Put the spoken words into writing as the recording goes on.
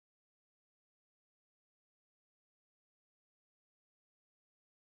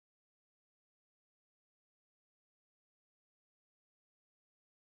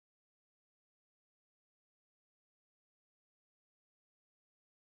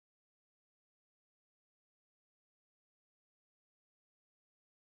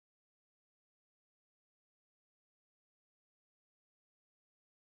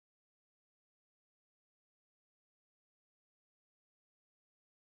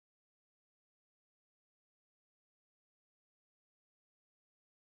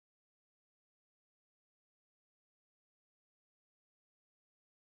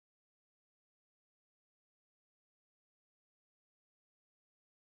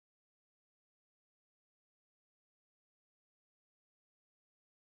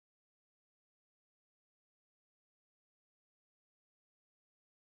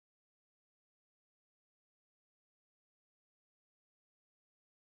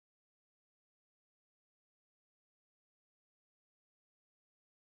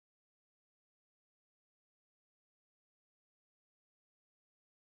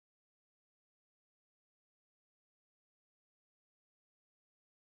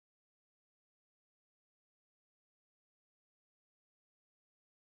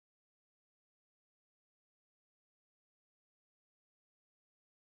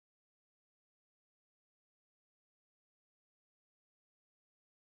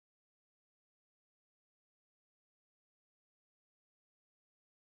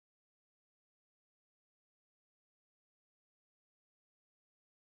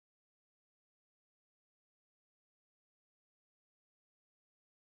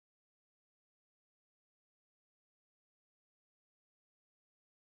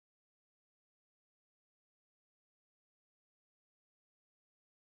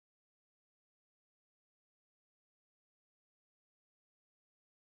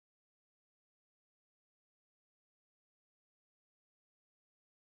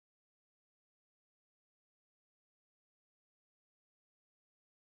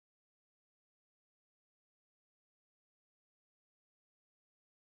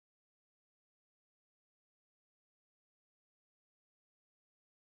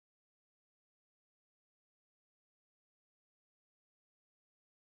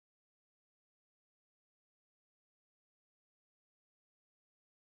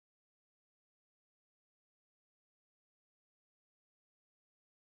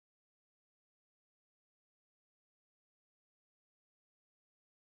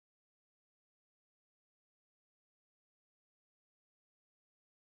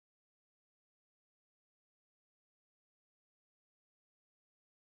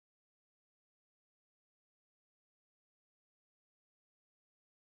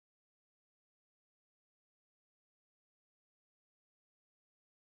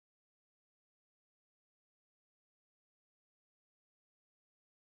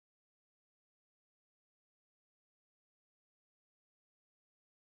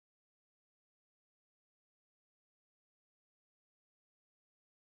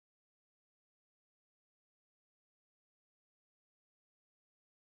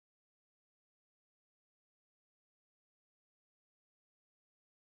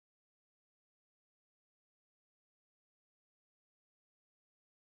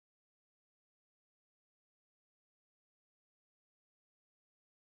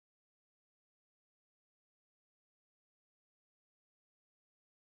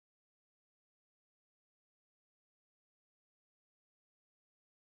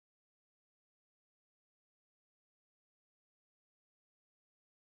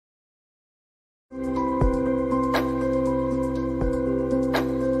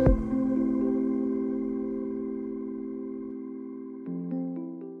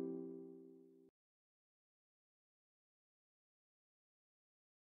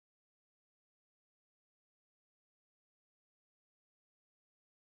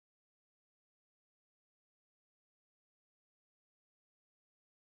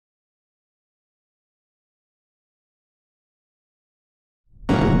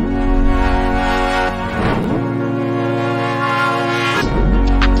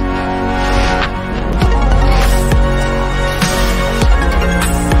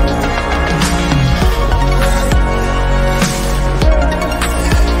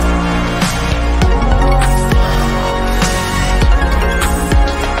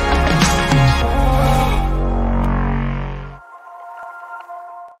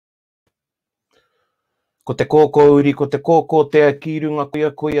Ko te kōkō uri, ko te kōkō tea ki runga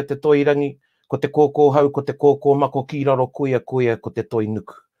kuia te toirangi, ko te kōkō hau, ko te kōkō mako ki raro kuia ko te toi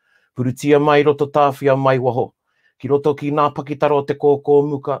nuku. Purutia mai roto tāwhia mai waho. Ki roto ki ngā pakitaro o te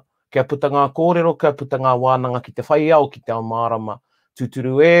Kōkōmuka, kia puta ngā kōrero, kia puta ngā wānanga ki te whai au ki te ao mārama.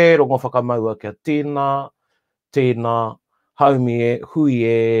 Tūturu e, rongo whakamaua kia tēnā, haumi e, hui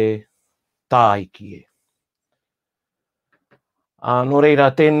e, tāiki e. Nō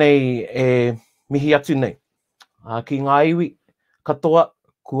reira, tēnei e mihi atu nei. Ki ngā iwi katoa,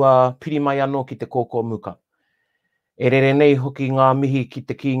 kua piri mai anō ki te Kōkōmuka. E rere nei hoki ngā mihi ki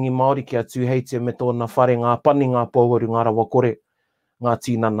te kiingi Māori kia tūheitia me tōna whare ngā pani, ngā pōwaru, ngā rawa kore, ngā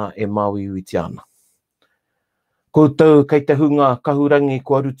tīnana e Māui ui te ana. Koutou kei te hunga kahurangi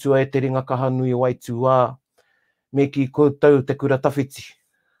kua rutua e te ringa kahanui o Aituā, me ki koutou te kura tawhiti.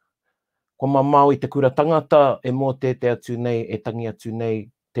 Ko mā Māui te kura tangata e mō te atu nei, e tangi atu nei,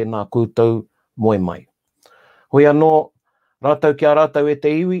 tēnā koutou moe mai. Hoi anō, rātau ki a rātau e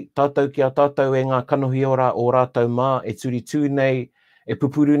te iwi, tātau ki a tātau e ngā kanohi ora o rātau mā, e turi tū nei, e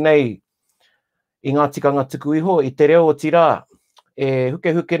pupuru nei, i ngā tikanga tuku iho, i te reo o tirā, e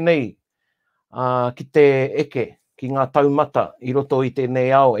huke nei, ki te eke, ki ngā taumata, i roto i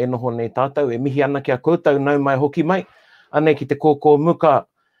tēnei ao, e noho nei tātau, e mihi ana ki a koutou, nau mai hoki mai, anei ki te Kōkōmuka,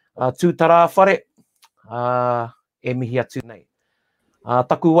 tūtara whare, e mihi atu nei.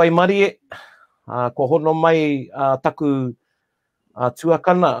 Taku wai marie, ko hono mai taku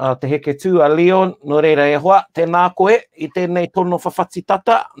tuakana, te heke tū a Leon, no reira e hoa, tēnā koe, i tēnei tono whawhati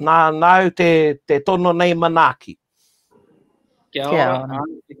tata, nāu te tono nei manaaki. Kia ora,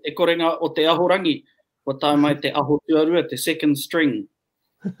 e korenga o te ahorangi, o tā mai te aho tuarua, te second string.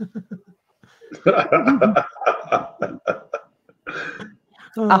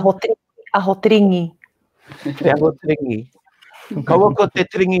 Aho tringi. Te aho tringi. Kaua ko te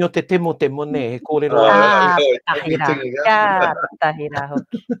tringi o te temo ne, he kōrero. Tahira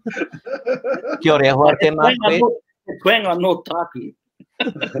hoki. Kia ora, hoa tēnā koe. Kuenga no tāku.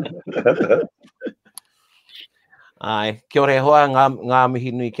 Ai, kia ora, hoa ngā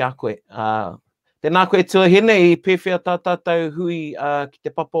mihi nui kia koe. Tēnā koe tuahine i pewhia tātātou hui ki te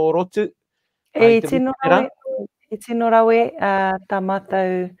papa o rotu. I tino rawe, tā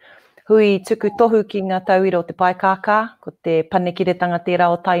mātou hui tuku tohu ki ngā tauira o te paikākā, ko te panekiretanga tērā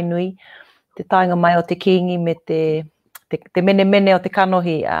o Tainui, te tainga mai o te kiingi me te mene o te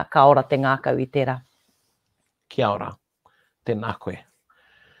kanohi, ka ora te ngākau i tērā. Kia ora, tēnā koe.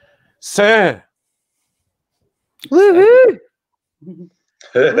 Sir! Woohoo!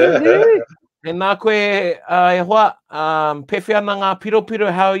 Tēnā koe e hoa, pewhia na ngā piropiro,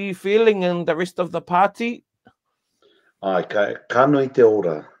 how are you feeling and the rest of the party? Ai, kānui te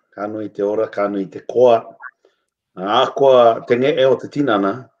ora. Kānui te ora, kānui te koa. Ākoa te nge e o te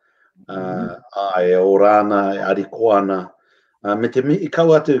tinana. E o rāna, e ari koana. Me te mi i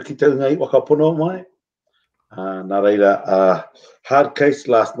kau atu ki taunga i wakapono mai. Nā reira, hard case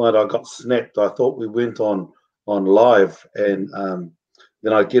last night, I got snapped. I thought we went on live and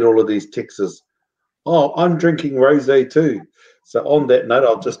then I get all of these texts. Oh, I'm drinking rosé too. So on that note,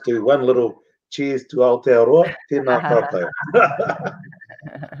 I'll just do one little cheers to Aotearoa. Tēnā tātou.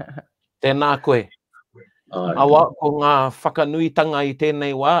 Tēnā koe. Awa, ko ngā whakanuitanga i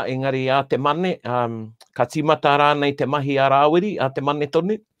tēnei wā, engari a te mane, ka timata rānei te mahi a rāwiri, a te mane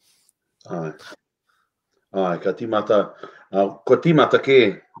tonu. Ai, ka timata. Ko timata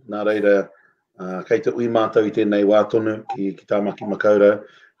ke, nā reira, kei te ui mātou i tēnei wā tonu, ki tāmaki makaurau,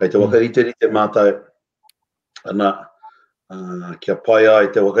 kei te wakariterite mātou, ana, kia pai ai,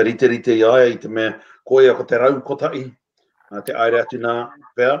 te wakariterite i ai, i te mea, koe ako te rau kotai, te aere atu nā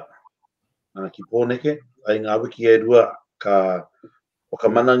pēr, ki pōneke, ai ngā wiki e rua ka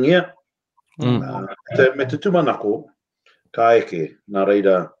wakamanangia, me te tumanako, ka eke, nā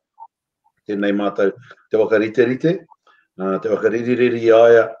reira, tēnei mātou, te wakariterite, te wakaririri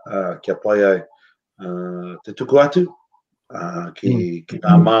aia, kia pai ai, te tuku atu, ki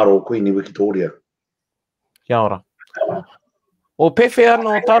ngā māro o Kuini Wikitoria. Kia ora. O pewhia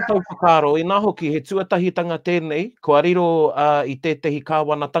no tātou whakaro, i nā hoki he tuatahitanga tēnei, kua riro i tētahi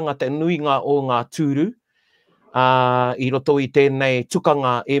kāwanatanga te nuinga o ngā tūru, i roto i tēnei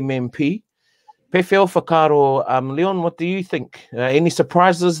tukanga MMP. Pewhia o whakaro, Leon, what do you think? Any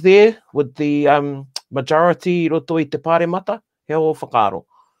surprises there with the majority i roto i te pāremata? He o whakaro?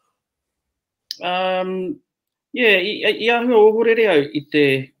 I ahua o horere au i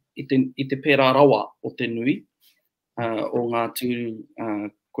te pērā rawa o te nui. O ngā tūru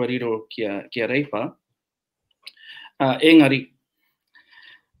kua riro kia reipa. Engari,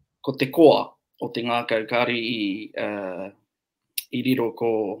 ko te koa o te ngākau, kāri i riro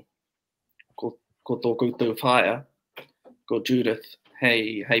ko ko tō koutou whaia, ko Judith,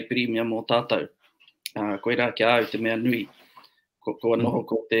 hei pirimia mō tātou. Koe rā kia au te mea nui, ko noho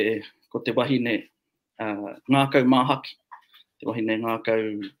ko te wahine ngākau māhaki, te wahine ngākau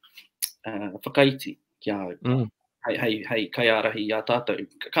whakaiti kia au. Hei kaiarahi i a tātou.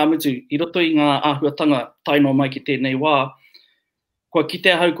 Ka mutu, i roto i ngā āhuatanga tainoa mai ki tēnei wā, kua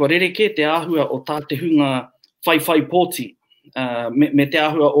kitea hau, kua rereke te āhua o tā te hunga whai pōti, me te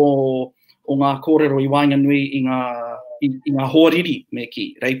āhua o ngā kōrero i Wainganui i ngā hoariri me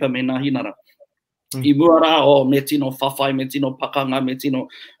ki, reipa me nā hinara. I mua rā me tino whawhai, me tino pakanga, me tino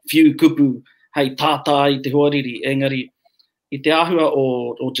whiu kupu, hei tātā i te hoariri, engari, i te āhua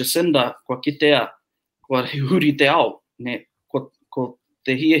o Jacinda, kua kitea, kua huri te ao, ko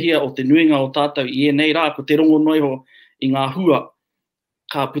te hia o te nuinga o tātou i nei rā, ko te rongo noiho i ngā hua,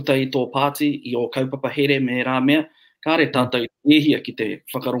 ka puta i tō pāti, i o kaupapa here me rā mea, ka re tātou i hia ki te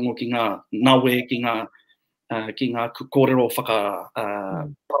whakarongo ki ngā nawe, ki ngā kōrero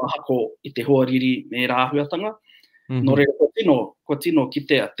whakarahako i te hoariri me rā huatanga. No re, kua tino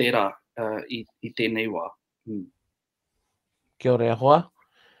kitea tērā i tēnei wā. Kia ora hoa.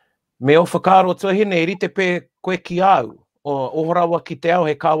 Me o whakaro tuahine, i rite pē koe ki au, o ohorawa ki te ao,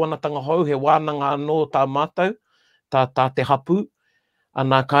 he kāwanatanga hou, he wānanga anō tā mātou, tā te hapu,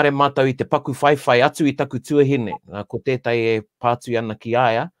 ana kāre mātou i te paku whaiwhai atu i taku tuahine, ko tētai e pātui ana ki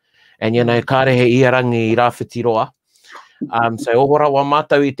aia, and kāre he iarangi i rāwhitiroa. So ohorawa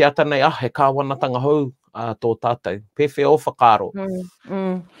mātou i te atanei, he kāwanatanga hou tō tātou, pewhi o whakaro.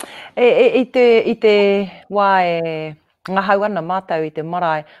 I te wā ngā hau ana mātou i te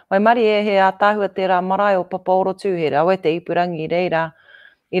marae. Wai mari he a tāhua tērā marae o Papa Oro Tūhera, awe te ipurangi i reira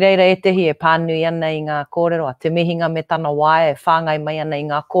e tehi e pānui ana i ngā kōrero, te mihinga me tana wā e whāngai mai ana i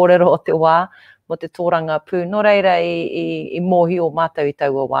ngā kōrero o te wā, mo te tōranga pū. No reira i mōhi o mātou i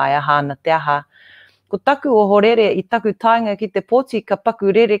tau o wā, hāna te aha. Ko taku o horere i taku tainga ki te pōti, ka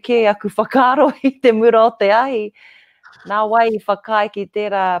paku rereke aku whakaro i te mura o te ahi. Nā wai i whakai ki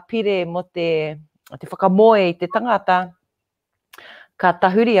tērā pire mo te whakamoe i te tangata, ka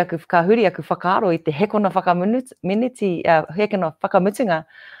huri aku whakaaro i te hekona whakamutunga,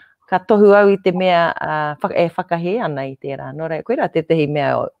 ka tohu au i te mea whakahe ana i tērā. Nō rei, koe rā te tehi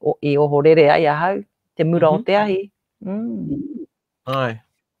mea i oho rere ai ahau, te mura o te ahi. Ai.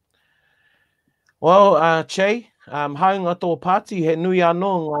 Well, Che, haunga tō pāti, he nui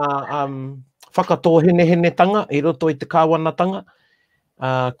anō ngā whakatō hene i roto i te kāwanatanga.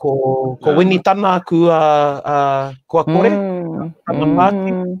 Ko wini tana kua kore,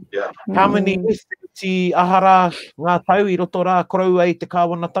 How many ti ahara ngā tau i roto rā korau ai te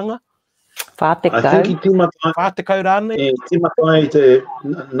kāwanatanga? Whātekau. I think i tīmatai. Whātekau rānei? Tīmatai i te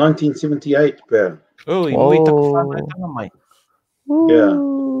 1978, pēr. Ui, nui taku whānaitanga mai. Yeah,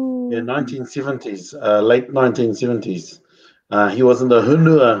 1970s, late 1970s. He was in the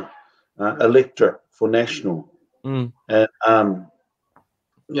Hunua electorate for national. And,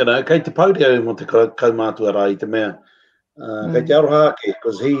 you know, kei te paureo mo te kaumātua rā i te mea. Kei te aroha ake,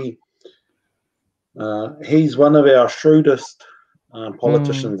 because he's one of our shrewdest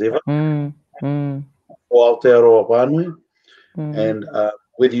politicians ever. O Aotearoa Wānui. And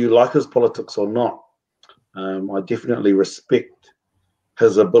whether you like his politics or not, I definitely respect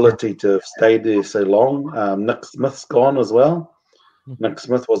his ability to have stayed there so long. Nick Smith's gone as well. Nick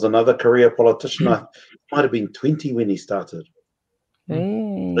Smith was another career politician. He might have been 20 when he started.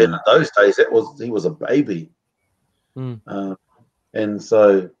 And in those days, he was a baby. And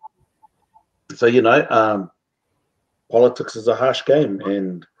so you know, politics is a harsh game,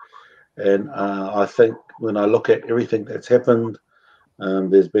 and I think when I look at everything that's happened,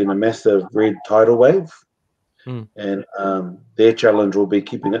 there's been a massive red tidal wave, and their challenge will be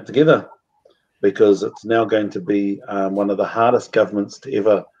keeping it together, because it's now going to be one of the hardest governments to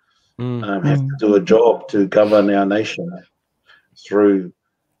ever have to do a job to govern our nation through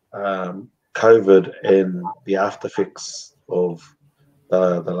COVID and the after effects of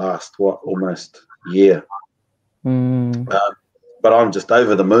the last almost year. But I'm just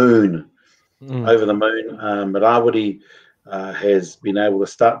over the moon. Marawiri has been able to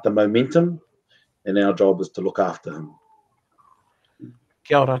start the momentum, and our job is to look after him.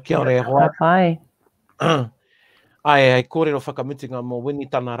 Kia ora e hoa. Ai, kōrero whakamutinga mō wini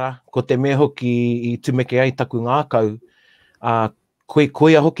tana rā, ko te mea hoki i tumeke ai taku ngākau.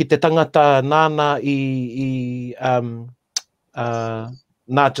 Koia hoki te tangata nāna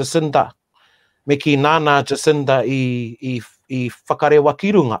nā Jacinda. Me ki nāna Jacinda i whakarewa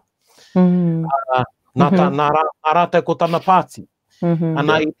ki runga. Nā rātou ko tana pāti.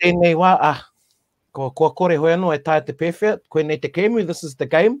 Ana i tēnei wā, kua kore hoi anō e tae te pewhia, koe nei te kēmu, this is the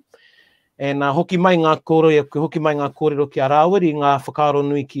game. E nā hoki mai ngā kōrero ki a Rāwiri, ngā whakaaro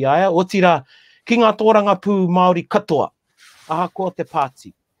nui ki aia. O tira, ki ngā tōranga pū Māori katoa, ahakoa te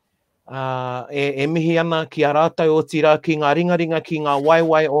Pāti. E mihi ana ki a rātou o tira ki ngā ringaringa, ki ngā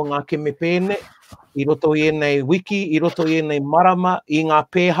waiwai o ngā keme pēne, i roto i enei wiki, i roto i enei marama, i ngā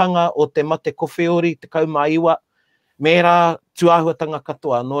pēhanga o te mate kowheori, te kaumaiwa, me rā tuahuatanga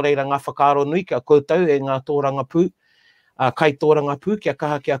katoa. Nō reira ngā whakaaro nui ki a koutou e ngā tōranga pū, kai tōranga pū ki a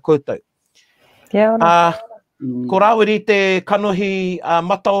kaha ki a koutou. Ko Rāwiri te kanohi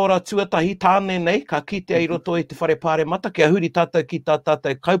mataora tuatahi tāne nei, ka kitea i roto i te whare pāre mata, kia huri tātou ki tā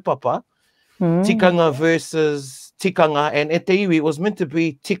tātou kaupapa, tikanga versus tikanga, and e te iwi, it was meant to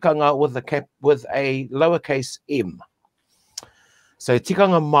be tikanga with a lowercase m. So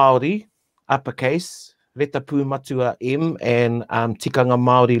tikanga Māori, uppercase, reta pū matua m, and tikanga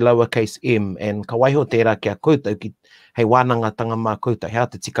Māori, lowercase m, and ka waiho tērā kia koutou, ki hei wānanga tanga mā koutou, hea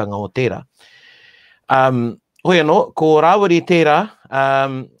te tikanga o tērā. Hoi anō, ko Rāwiri tērā,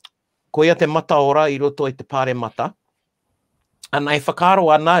 ko ia te mataora i roto i te pāre mata. Ana e whakaaro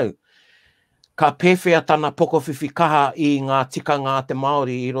anau, ka pēwhea tana pokowhiwhi kaha i ngā tikanga te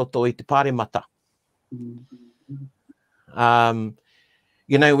Māori i roto i te pāre mata.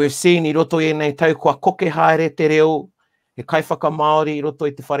 You know, we've seen i roto i nei tau kua koke haere te reo, he kaiwhaka Māori i roto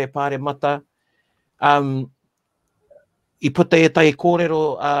i te whare pāre mata. I puta e tai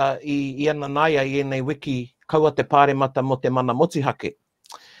kōrero i ana naia i enei wiki kaua te pāre mata mo te mana motuhake.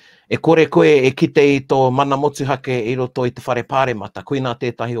 E kore koe e kite i tō mana motuhake i roto i te whare pāre mata, koina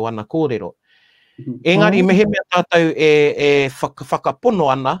tētahi o ana kōrero. Engari, mehe mea tātou e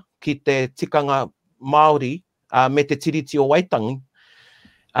whakapono ana ki te tikanga Māori me te tiriti o Waitangi,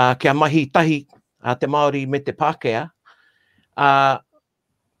 kia mahi tahi te Māori me te Pākehā.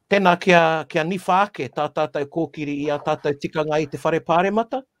 Tēnā kia niwhaake tā tātou kōkiri i a tātou tikanga i te whare pāre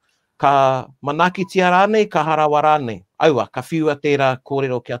mata, ka manakitia rānei, ka harawa rānei. Aua, ka whiua tērā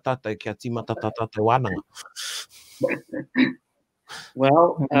kōrero kia tātou, kia tīmata tā tātou wānanga.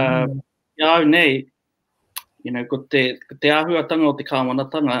 Well, ia au nei, you know, ko te āhuatanga o te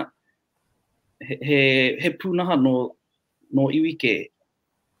kāwanatanga, he pūnaha no iwike,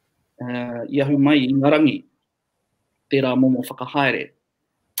 i ahu mai i ngarangi, tērā momo whakahaere.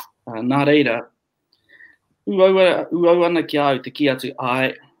 Nā reira, uau ana ki au te ki atu ai,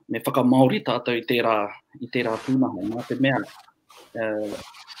 me whakamaori tātou i tērā pūnaha, nā te mea.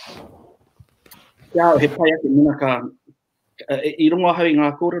 Ki au, he pai ake minaka, i rongo hau i ngā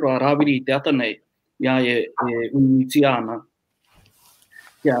kōrero a Rāwiri i te ata nei, ia e unitia ana.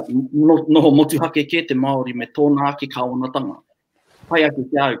 Kia, noho motuhake ke te Māori me tōna ake kāwanatanga. Pai ake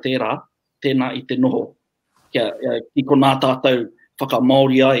ki au tēnā i te noho, ki ko nā tātou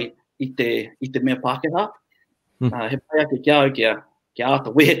whakamaori ai i te mea Pākehā. He pai ake ki au kia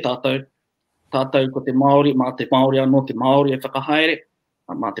ata wehe tātou ko te Māori, mā te Māori anō te Māori e whakahaere,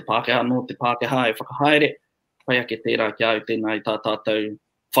 mā te Pākehā anō te Pākehā e whakahaere. Pai ake tērā ki au tēnā i tā tātou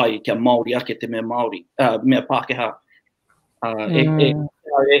whai kia Māori ake te mea Māori, mea Pākehā.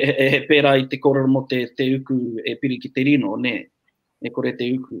 He pērā i te kōrero mo te uku e piri ki te rino, ne? E kore te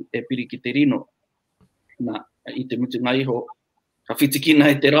uku e piri ki te rino. Nā, i te mutu ngā iho, ka whitikina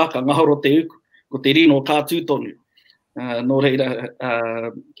e te rā, ka ngahoro te uku, ko te rino kā tūtonu. Nō reira,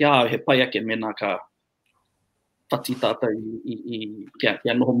 kia au he pai ake mena ka whati tātou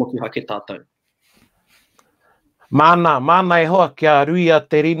kia noho motuhake tātou. Māna e hoa kia ruia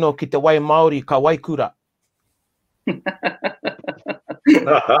te rino ki te wai Māori ka waikura.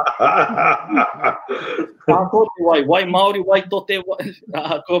 Ko te wai Māori, wai to te wai,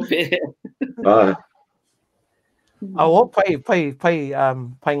 ko pē. Au,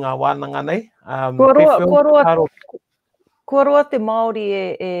 pai ngā wānanga nei. Kua roa te Māori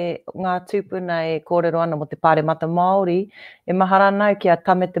ngā tūpuna e kōrero ana mo te pāre mata Māori, e mahara nau ki a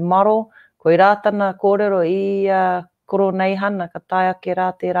tame te maro, ko i rātana kōrero i koro nei hana, ka tai ake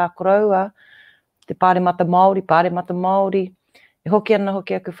rā tērā koraua, te pāre mata Māori, e hoki ana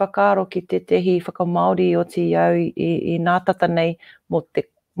hoki aku whakaaro ki te tehi whakamaori o te iau i nā tata nei mo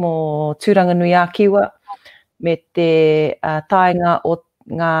tūranga nui a Kiwa, me te taenga o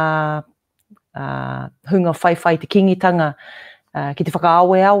ngā hunga whaiwhai te kingitanga, ki te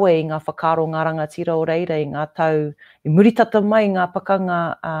whakaawe i ngā whakaaro ngā rangatira o reira, i ngā tau, i muritata mai ngā pakanga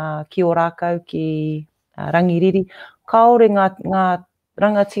ki o rākau ki rangiriri. Kaore ngā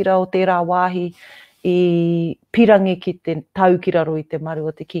rangatira o tērā wāhi i pirangi ki te tau ki raro i te maru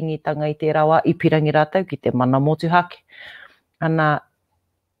o te kingitanga i tērā wā, i pirangi rātau ki te mana motuhake. Ana,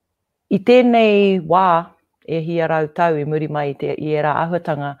 i tēnei wā, e hia rau tau i muri mai i era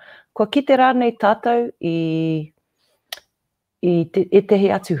āhuatanga, kua kite rānei tātou i e tehi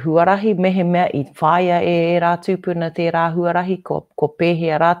atu huarahi, mehe mea i whaia e rā tūpuna te rā huarahi, ko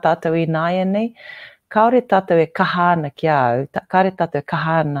pēhea rā tātou i nāia nei. Kaore tātou e kahana ki au, kaore tātou e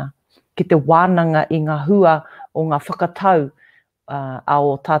kahana ki te wānanga i ngā hua o ngā whakatau a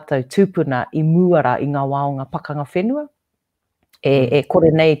o tātou tūpuna i muara i ngā wā o ngā pakanga whenua. E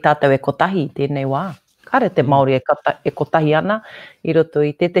kore nei tātou e kotahi tēnei wā. Kare te Māori e kotahi ana, i roto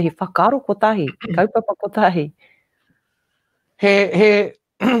i tētahi whakaaro kotahi, kaupapa kotahi. He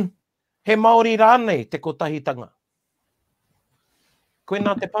Māori rānei te kotahitanga. Koe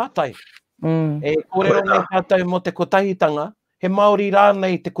nā te pātai. E kōrero nei tātou mo te kotahitanga, he Māori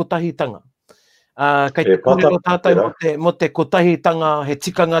rānei te kotahitanga. Kei te kōrero tātou mo te kotahitanga, he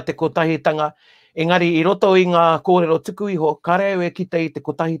tikanga te kotahitanga, engari i roto i ngā kōrero tuku iho, kareu e kita i te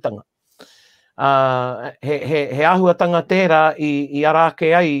kotahitanga. He ahuatanga tērā i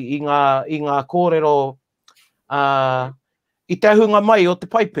arake ai i ngā kōrero i te ahunga mai o te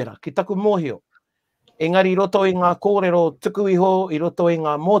paipera, ki taku mōhio. Engari i roto i ngā kōrero tuku iho, i roto i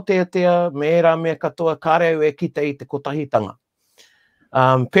ngā mōteatea, me era mea katoa kareu e kita i te kotahitanga.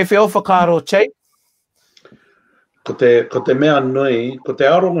 Pewhi o whakaaro, Che? Ko te mea nui, ko te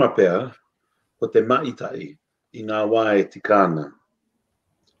aronga pea, ko te maitai i ngā wā e tikana.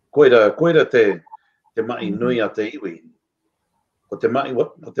 Koira te mai nui a te iwi. Ko te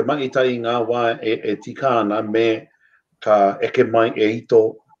maitai i ngā wā e tikana me ka eke mai e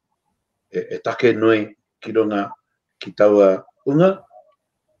ito, e take nui ki runga ki taua unga,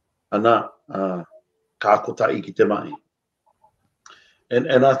 ana ka kotai ki te mai.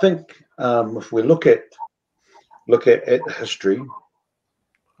 And I think if we look at history,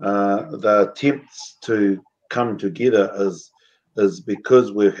 the attempts to come together is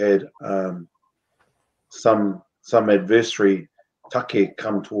because we've had some adversary take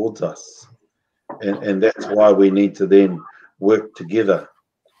come towards us, and that's why we need to then work together.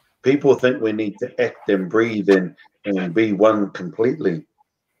 People think we need to act and breathe and be one completely,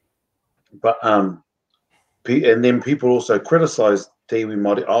 but and then people also criticize te iwi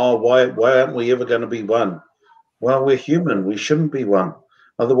Māori. Oh, why aren't we ever going to be one? Well, we're human. We shouldn't be one.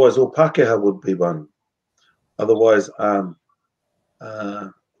 Otherwise, all Pākehā would be one. Otherwise, all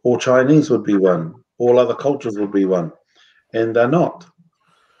Chinese would be one. All other cultures would be one. And they're not.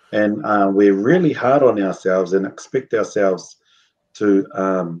 And we're really hard on ourselves and expect ourselves to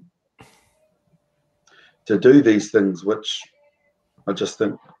do these things, which I just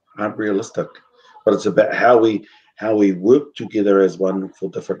think aren't realistic. But it's about how we work together as one for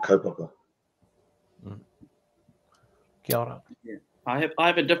different kaupapa. Kia ora. Yeah. I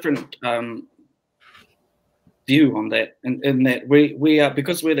have a different view on that, in that we are,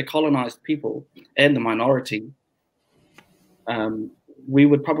 because we're the colonized people and the minority, we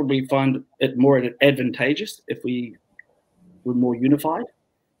would probably find it more advantageous if we were more unified.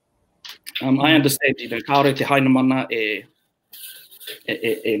 I understand, kaore te haina mana e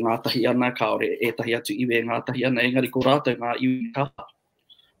ngātahi ana, kaore e tahi atu iwe e ngātahi ana, engari ko rātou ngā iwi kaha.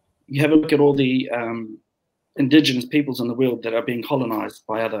 You have a look at all the indigenous peoples in the world that are being colonized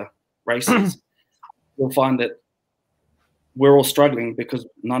by other races. You'll find that we're all struggling because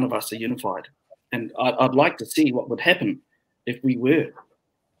none of us are unified. And I'd like to see what would happen if we were.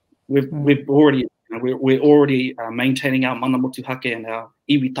 We're already maintaining our mana motuhake and our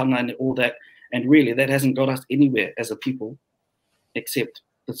iwitanga and all that. And really, that hasn't got us anywhere as a people, except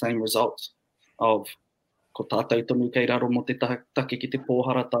the same results of ko tātou tonu kei raro mo te take ki te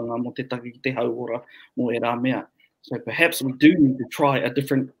pōharatanga, mo te take ki te hauora, mo e rā mea. So perhaps we do need to try a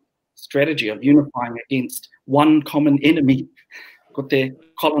different strategy of unifying against one common enemy, ko te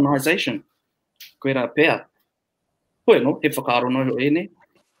colonization. Koe rā pēr. Koe no, he whakaaro no e ne?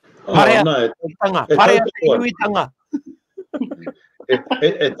 Parea te tanga, parea te iwitanga.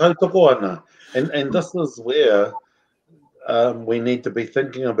 E tautoko ana. And this is where we need to be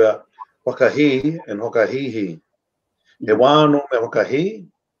thinking about whakahi and hokahihi. He wāno me hokahi,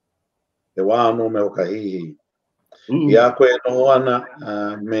 he wāno me hokahihi. Ia koe noho ana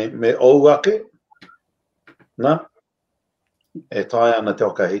me ouake, na, e tai ana te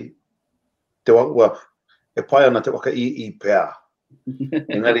hokahi. E pai ana te waka i pēr.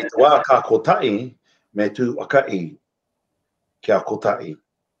 Engari te wā ka kotai, me tū waka i kia kotai.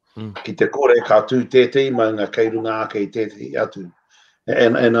 Ki te kore ka tū tētei, mai ngā keirunga ake i tētei atu.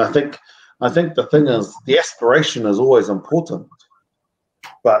 And I think the thing is, the aspiration is always important,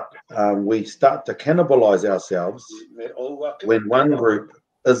 but we start to cannibalize ourselves when one group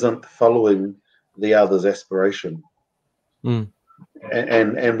isn't following the other's aspiration.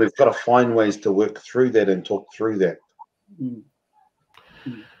 And we've got to find ways to work through that and talk through that.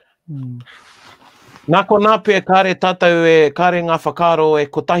 Nā ko nā pia kāre tātou kāre ngā whakaro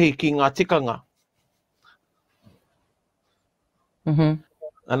kotahi ki ngā tikanga.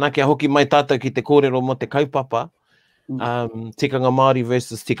 Anā kia hoki mai tātou ki te kōrero mo te kaupapa, tikanga Māori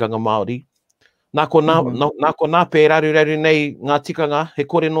versus tikanga Māori. Nā ko nā pia raru nei ngā tikanga, he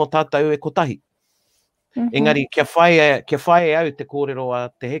kore no tātou kotahi. Engari, kia whae au te kōrero a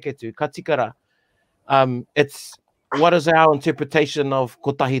te heketu, ka tikara. What is our interpretation of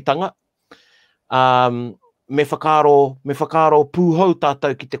kotahitanga? Me whakaro pūhau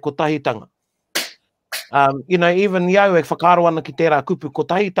tātou ki te kotahitanga. You know, even iau e whakaro ana ki tērā kupu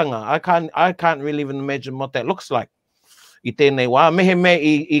kotahitanga. I can't really even imagine what that looks like. I tēnei wā, mehe me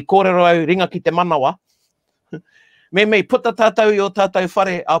i kōrero au ringa ki te manawa. Me puta tātou i o tātou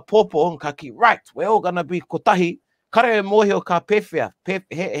whare a pōpō, kaki, right, we're all gonna be kotahi. Kare e mōhio ka pewhia,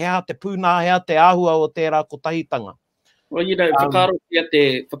 hea te pūnā, hea te āhua o tērā kotahitanga. Well, you know, whakaro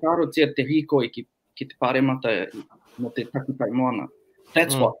tia te hikoi ki te pāremata mo te takipai moana.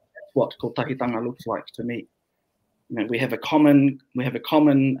 That's what kotahitanga looks like to me. You know, we have a common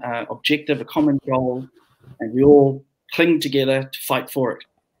objective, a common goal, and we all cling together to fight for it.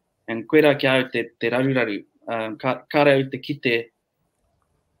 And koe rā ki au te raruraru, kāre au te kite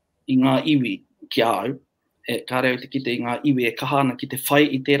i ngā iwi ki au, kāre au te kite i ngā iwi e kahana ki te whai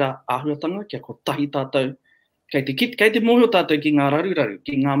i tērā āhuatanga, kia kotahi tātou, kei te mōhio tātou ki ngā raruraru,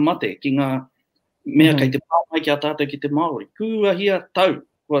 ki ngā mate, ki ngā mea kei te pāmai ki a tātou ki te Māori. Kua hia tau,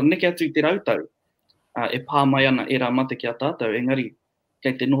 kua neke atu i te rautau, e pāmai ana e rā mate ki a tātou, engari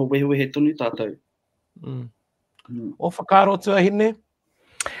kei te noho wehewehe tonu tātou. O whakaro tuahine?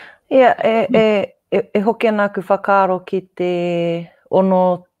 Ia, e hoki ana ku whakaro ki te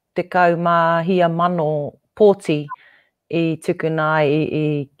ono te kaumahia mano pōti i tukuna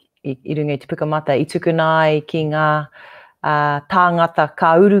i runga i te pukamata, i tukuna ki ngā tāngata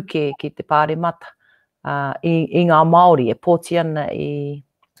ka uruke ki te pāremata i ngā Māori, e pōti ana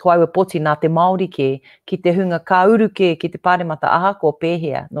ko aua pōti nā te Māori ki te hunga ka uruke ki te pāremata aha ko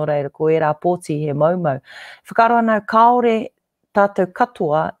pēhea, no reira ko e rā pōti he maumau. Whakaro ana kaore tātou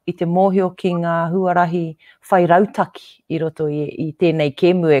katoa i te mōhio ki ngā huarahi whai rautaki i roto i tēnei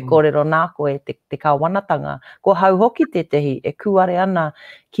kēmu e kōrero nāko e te kāwanatanga. Ko hau hoki te tehi e kuare ana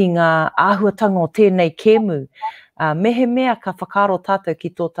ki ngā āhuatanga o tēnei kēmu. Mehe mea ka whakaro tātou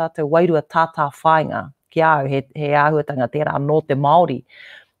ki tō tātou wairua tātā whainga ki au he āhuatanga tērā no te Māori.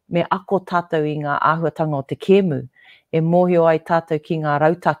 Me ako tātou i ngā āhuatanga o te kēmu. E mōhio ai tātou ki ngā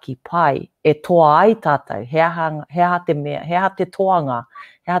rautaki pai, e toa ai tātou, hea te mea, hea te toanga,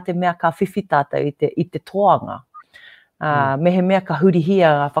 hea te mea ka whiwhi tātou i te toanga. Mehe mea ka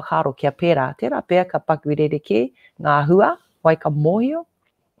hurihia ngā whakaro kia pērā. Tērā pēr ka pakuirere ki ngā hua, wai ka mōhio.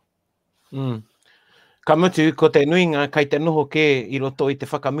 Ka mutu ko te nuinga kai te noho ke i roto i te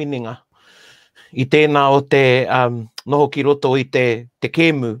whakamininga. I tēnā o te noho ki roto i te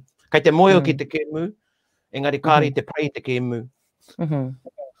kēmu. Kai te mōhio ki te kēmu, engari kāri te pai te kēmu.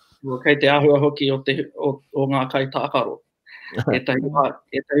 Kei te āhua hoki o ngā kai tākaro. E tai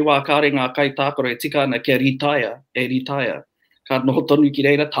wā kāre ngā kai tākaro e tika ana kia retire. Ka noho tonu ki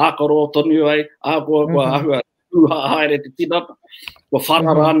reira, tākaro tonu ai, kua āhua uha haere te tinata, kua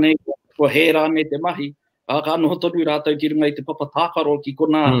whara rāne, kua he rāne te mahi. Ka noho tonu rātou ki runga i te papa tākaro ki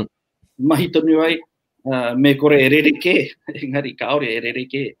kona mahi tonu ai, me kore e rereke, engari kaore e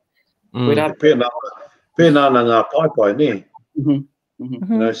rereke. Pēnā na ngā pai ne. You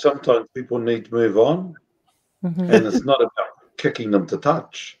know, sometimes people need to move on, and it's not about kicking them to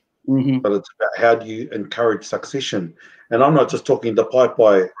touch, but it's about how do you encourage succession. And I'm not just talking the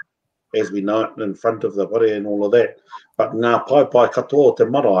pai as we know it in front of the whare and all of that, but ngā pai katoa te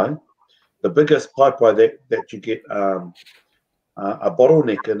marae, the biggest pai that you get a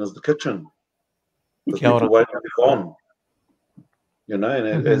bottleneck in is the kitchen. Because people won't move on. You know,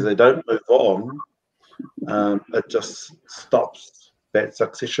 and as they don't move on, it just stops that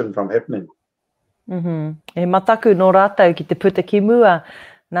succession from happening. E mataku no rātau ki te puta ki mua,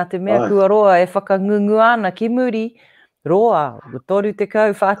 nā te mea kua roa e whakangungu ana ki muri, roa, toru te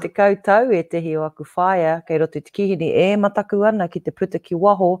kau, whā te kau tau e tehi o aku whaia, kei roto te kihini, e mataku ana ki te puta ki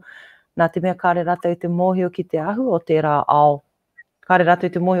waho, nā te mea kāre rātau te mōhio ki te ahu o tērā ao, kāre rātau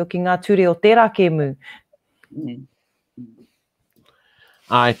te mōhio ki ngā ture o tērā kēmu.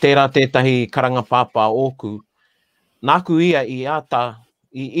 Ai, tērā tētahi karanga pāpā ōku, nāku ia i āta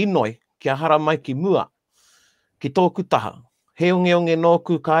i inoi kia hara mai ki mua, ki tōku taha. He onge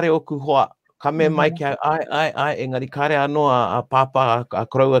nōku kāre oku hoa, ka me mai ki ai, engari kāre anoa a pāpā a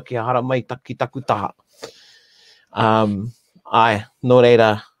kraua kia hara mai ki taku taha. Ai, nō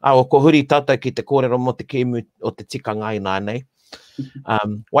reira, o ko huri tātou ki te kōrero mo te kēmu o te tikanga i nānei.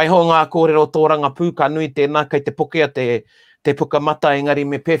 Waiho ngā kōrero tōranga pū, ka nui tēnā kei te pokea te puka mata, engari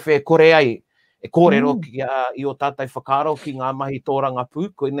me pewhe kore ai, e kōrero i o tātai whakaro ki ngā mahi tōranga pū,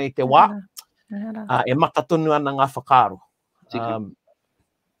 koe nei te wā, e mata tonu ana ngā whakaro.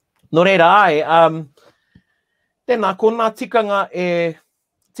 No reira ai, tēnā, ko nā tikanga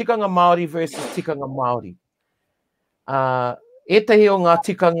tikanga Māori versus tikanga Māori. Etahi o ngā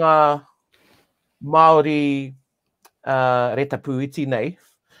tikanga Māori reta pūiti nei,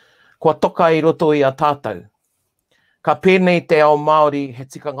 kua toka i roto i a tātou. Ka pēnei te ao Māori, he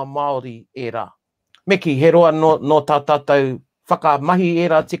tikanga Māori e rā. Meki, he roa no tā tātou whakamahi e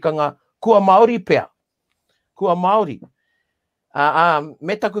rā tikanga kua Māori pea. Kua Māori.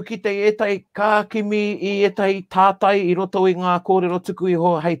 Me taku ki te etai kākimi i etai tātai i roto i ngā kōrero tuku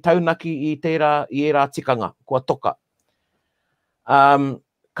iho hei taunaki i e rā tikanga, kua toka.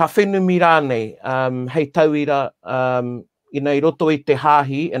 Ka whenumi rānei, hei tauira, i roto i te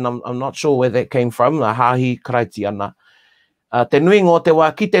hāhi, and I'm not sure where that came from, the hāhi karaiti ana. Te nui ngō te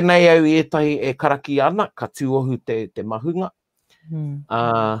wā, ki te nei au i etahi e karaki ana, ka tūohu te mahunga.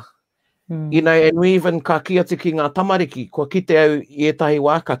 And we even ka ki atu ki ngā tamariki, kua ki te au i etahi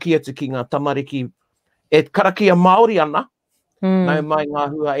wā, ka ki atu ki ngā tamariki, e karaki a Māori ana, nau mai ngā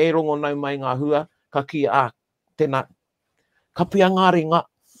hua, e rongo nau mai ngā hua, ka ki tēnā, ka pia ngāri ngā,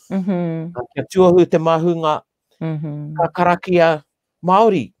 kia tūohu te mahunga, ka karaki a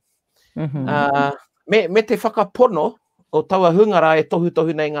Māori. Me te whakapono, o taua hungara e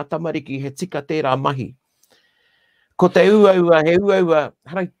tohu nei ngā tamariki, he tika tērā mahi. Ko te uaua, he uaua,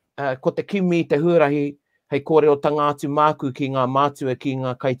 ko te kimi te huarahi, hei kōrero tangātu māku ki ngā mātua ki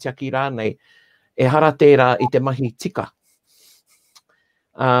ngā kaitiaki rānei, e hara tērā i te mahi tika.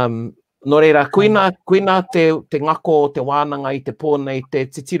 No reira, koina te ngako o te wānanga i te pōnei, te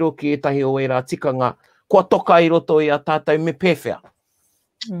titiro ki etahi o e rā tikanga, kua toka i roto i a tātou me pewhea.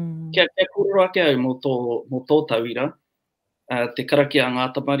 Kia kōrero ake au mo tō tauira, te karaki a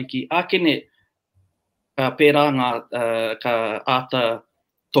ngā tamariki, ākene pērā ngā ka āta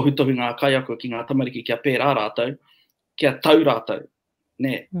tohu ngā kaiako ki ngā tamariki kia pērā rātou, kia tau rātou.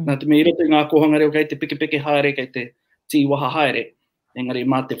 Nā te mei roto i ngā kohanga reo kei te peke haere, kei te tīwaha haere, engari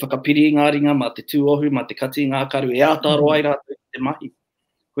mā te whakapiri ngā ringa, mā te tūohu, mā te kati ngā karu, e ātaro ai rātou te mahi.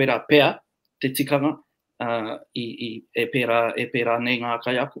 Koe rā pēa, te tikanga, e pērā nei ngā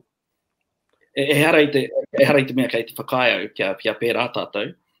kaiako. E harai te mea kei te whakaiau kia pērā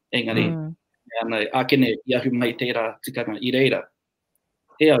tātou, engari, ākene i ahu mai tērā tikanga i reira.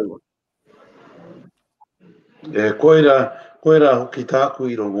 He aua. Koera hoki tāku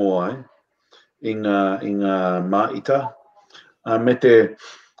i rongo ai, i ngā māita. Me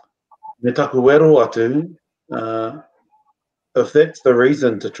taku wero atu, if that's the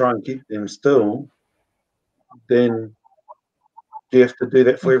reason to try and keep them still, then do you have to do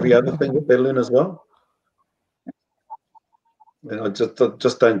that for every other thing that they learn as well? And I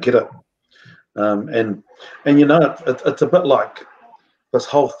just don't get it. And you know, it's a bit like this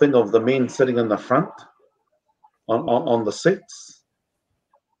whole thing of the men sitting in the front on the seats.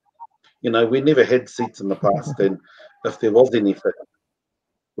 You know, we never had seats in the past, and if there was anything,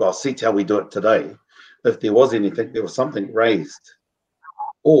 well, seats how we do it today, if there was anything, there was something raised.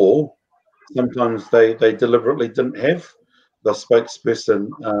 Or sometimes they deliberately didn't have the spokesperson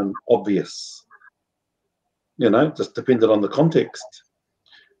obvious. You know, just depended on the context.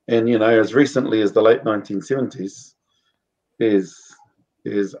 And, you know, as recently as the late 1970s, there's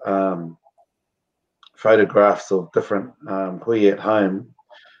photographs of different koe at home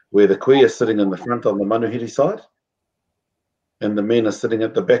where the koe is sitting in the front on the manuhiri side and the men are sitting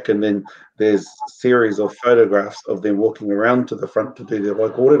at the back, and then there's a series of photographs of them walking around to the front to do their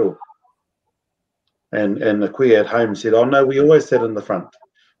waikōrero. And the koe at home said, oh no, we always sat in the front.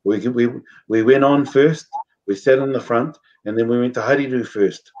 We went on first, we sat in the front, and then we went to hariru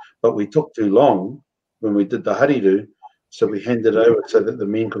first. But we took too long when we did the hariru, so we handed over so that the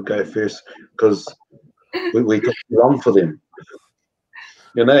men could go first because we took too long for them.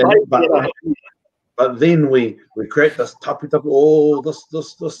 You know, but then we create this tapu, oh, this.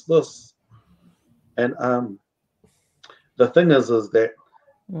 And the thing is that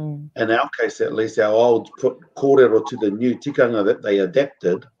in our case, at least, our old put kōrero to the new tikanga that they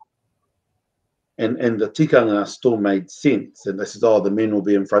adapted, and the tikanga still made sense. And they said, oh, the men will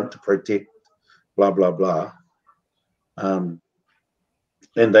be in front to protect, blah, blah, blah. And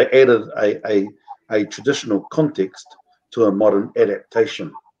they added a traditional context to a modern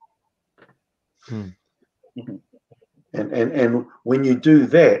adaptation. And when you do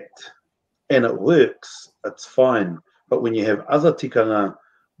that, and it works, it's fine. But when you have other tikanga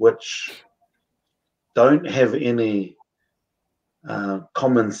which don't have any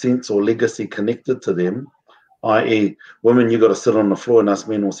common sense or legacy connected to them, i.e. women, you got to sit on the floor and us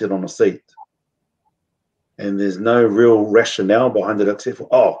men will sit on a seat. And there's no real rationale behind it except for,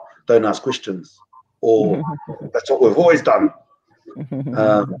 oh, don't ask questions, or that's what we've always done.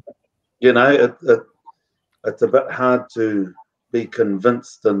 You know, it's a bit hard to be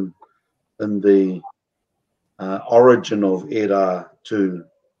convinced in the origin of era to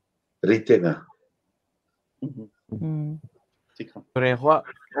ritenga. Kore hoa,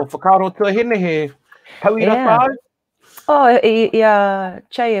 o whakaro tuahine he tauira tāu? Ia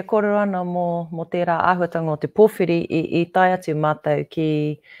chai e koro ana mo tērā āhuatanga o te pōwhiri I tai atu mātou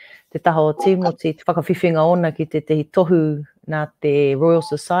ki te taha o Timoti, te whakawhiwhinga ona ki te tehi tohu nā te Royal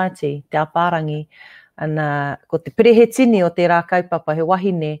Society, te apārangi, ana ko te perehe tini o tērā kaupapa he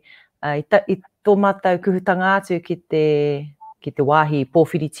wahine, I tō mātou kuhutanga atu ki te wāhi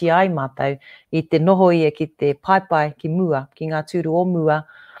pōwhiri ti ai mātou, I te noho ia ki te paipai ki mua, ki ngā tūru o mua,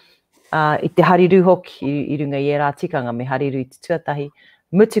 I te hariru hoki I runga I rā tikanga me hariru I te tuatahi.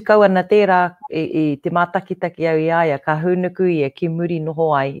 Mutu kau ana tērā I te mātakitaki au I aia, ka hunuku ia ki muri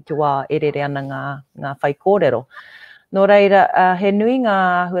noho ai I te wā erere ana ngā whai kōrero. Nō reira, he nui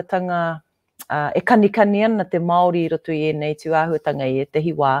ngā āhuatanga e kanikani ana te Māori I roto I nei tu āhuatanga I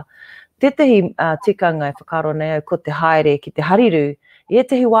tehi wā. Tetehi tikanga e whakaro nei au ko te haere ki te hariru, I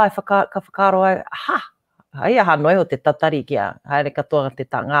tehi wā e ka whakaro au, Hai aha noi o te tatari kia, haere katoa te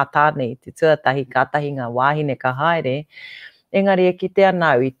ngā tāne, te tuatahi, ka tahi ngā wāhine ka haere. Engari e ki te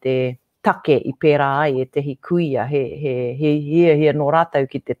anau I te take I pērā ai, e tehi kuia, he no rātau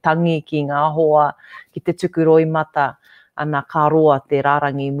ki te tangi, ki ngā hoa, ki te tukuroi mata, ana ka roa te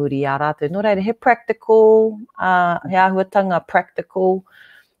rārangi muri a rātou. Nō reira, he practical, he āhuatanga practical,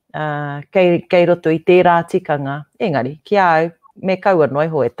 kei roto I tērā tikanga. Engari, ki au, me kaua noi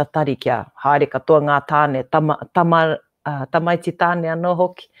ho e tatari kia haere katoa ngā tāne, tamaiti tāne anō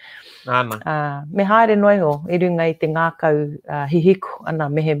hoki. Me haere noi ho, I runga I te ngākau hihiku ana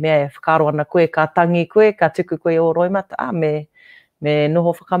mehe mea e whakaro ana koe, ka tangi koe, ka tuku koe o roimata, me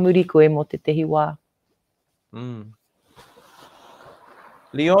noho whakamuri koe mo te tehi wā.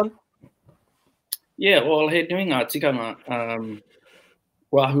 Leon? Yeah, well, he nui ngā tikanga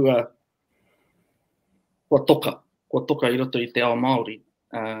wāhua kua toka I roto I te ao Māori,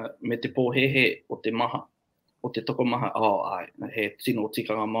 me te pōhehe o te maha, o te toko maha, ai, he tino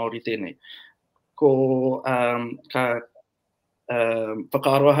tikanga Māori tēnei. Ko ka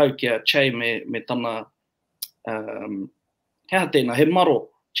whakaroa hau kia Chei me tana, hea tēnā, he maro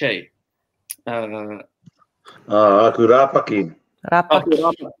Chei. Aku rāpaki.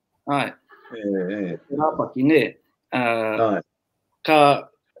 Rāpaki. Ai. Rāpaki, ne.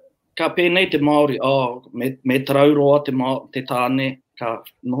 Ka pēnei te Māori, me tarauroa te tāne, ka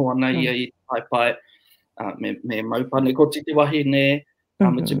noho ana ia I paipai, me maupane ko titi wahi ne,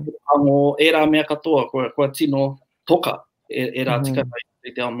 me te purango, e rā mea katoa, kua tino toka, e rā tika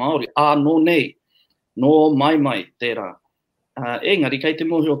I te ao Māori. Nō nei, nō mai tērā. Engari, kei te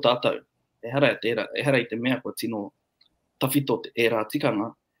mohi o tātou, e hara I te mea kua tino tawhito e rā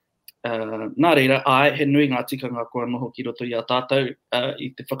tikanga. Nā reira, he nui ngā tikanga kua noho ki roto I a tātou,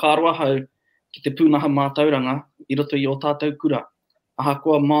 I te whakaroa hau ki te pūnaha mātauranga, I roto I o tātou kura.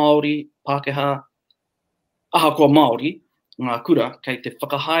 Ahakoa Māori, Pākehā, ahakoa Māori, ngā kura, kei te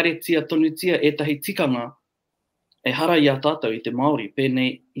whakahaere tia tonutia etahi tikanga, e hara I a tātou I te Māori,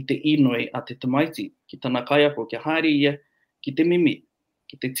 pēnei I te inoi a te tamaiti, ki tana kaiako, kia haere ia, ki te mimi,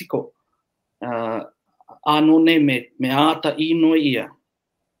 ki te tiko. Anō nei me āta inoi ia,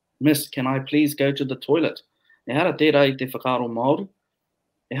 Miss, can I please go to the toilet? E hara tērā I te whakaro Māori.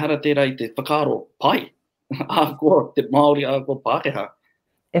 E hara tērā I te whakaro pai. Koa te Māori, koa Pākehā.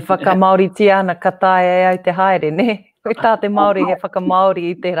 E whakamaori tia ana kataia au te haere, ne? Koe tā te Māori he whakamaori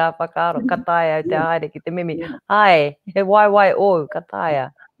I tērā whakaro, kataia au te haere ki te mimi. Ai, he wai o,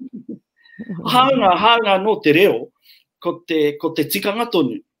 kataia. Hānga no te reo, ko te tikanga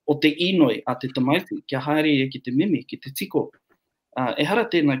tonu o te inoi a te tamaiti, kia haere ia ki te mimi, ki te tiko. E hara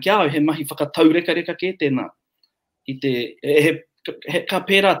tēnā, kia au he mahi whakataureka ke tēnā, ka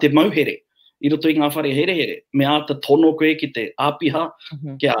pērā te mauhere, I roto I ngā whare here, me āta tono koe ki te āpiha,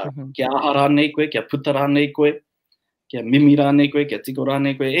 kia aha rānei koe, kia puta rānei koe, kia mimi rānei koe, kia tiko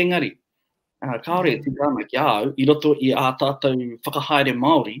rānei koe, engari, kaore tikana kia au, I roto I a tātou whakahaere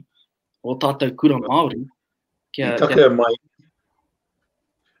Māori, o tātou kura Māori, I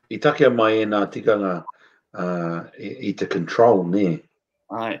takea mai e nā tikanga I te control, ne?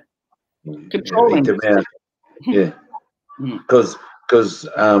 Ai. Controlling. Yeah. Because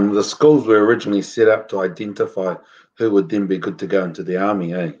the schools were originally set up to identify who would then be good to go into the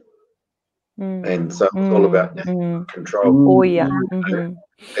army, eh? And so it's all about control. Oh, yeah.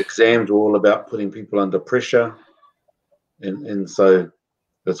 Exams are all about putting people under pressure. And so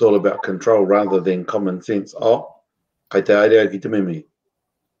it's all about control rather than common sense. Oh, kei te aere ki te mimi.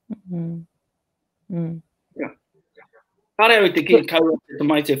 Pare au te ki kaua te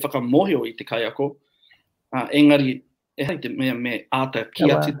mai te whakamohio I te kai ako. Engari, e hai te mea me āta ki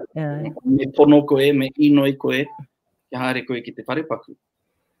atu. Me pono koe, me inoi koe. Ki haere koe ki te wharepaku.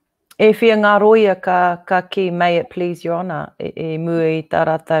 E whia ngā roia ka ki may it please your honour. E mua I tā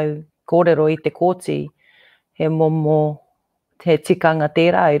rātau kōrero I te kōti. He momo te tikanga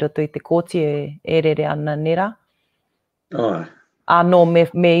tērā I roto I te kōti e rere ana nera. Ai.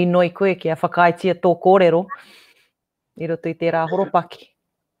 Anō me inoi koe kia whakaitia tō kōrero. I roto I tērā horopaki.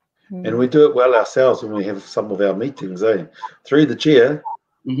 And we do it well ourselves when we have some of our meetings, eh? Through the chair.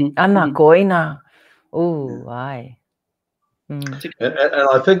 Ana koina. Ooh, ai. And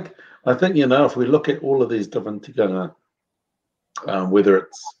I think, you know, if we look at all of these different tikanga, whether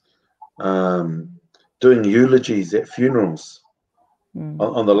it's doing eulogies at funerals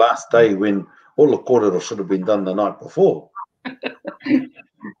on the last day when all the kōrero should have been done the night before. You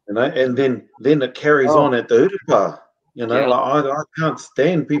know, and then it carries on at the urupa. You know, like I can't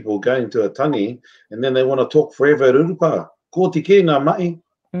stand people going to a tangi and then they want to talk forever at urupa. Ko te ke ngā mai.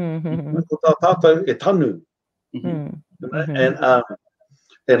 Ko tā tātou e tanu.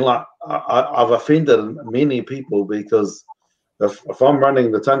 And like I've offended many people because if I'm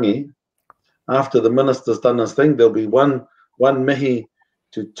running the tangi, after the minister's done his thing, there'll be one mihi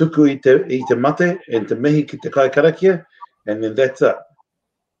to tuku I te mate and te mihi ki te kai karakia, and then that's it.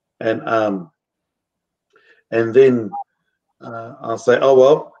 And then I'll say, oh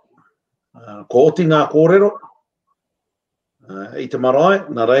well, ko oti ngā kōrero, I te marae,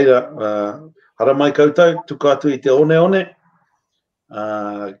 nā reira, hara mai koutou, tuku atu I te one,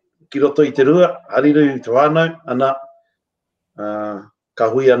 ki roto I te rua, hariru I te wānau, ana, ka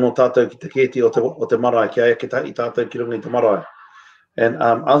hui anō tātou ki te kēti o te marae, ki aia ki tātou ki runga I te marae. And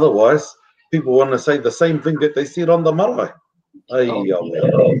otherwise, people want to say the same thing that they said on the marae.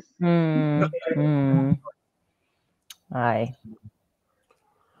 Ai.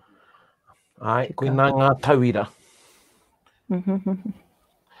 Ai, koina ngā tauira.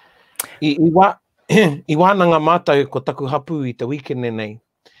 I wānanga mātou ko taku hapu I te weekend nei.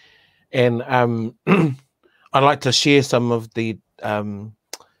 And I'd like to share some of the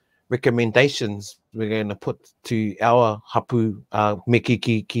recommendations we're going to put to our hapu me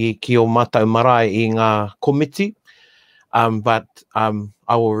ki o mātou marae I ngā komiti. But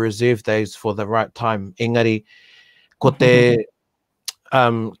I will reserve those for the right time. Engari, ko te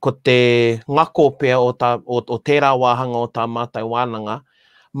ngako pea o tērā wāhanga o tā mātou wānanga,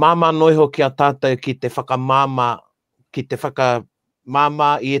 māma noiho ki a tātou ki te whakamāma,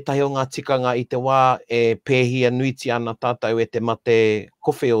 māma I etahi o ngā tikanga I te wā e pēhia nuiti ana tātou e te mate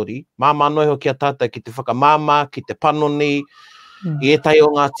kowheori. Māma noiho ki a tātou ki te whakamāma, ki te panoni, I etahi o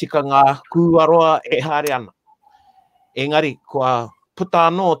ngā tikanga kūaroa e haere ana. Engari, kua puta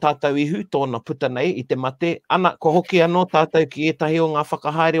anō tātou ihu tōna puta nei I te mate, ana ko hoki anō tātou ki etahi o ngā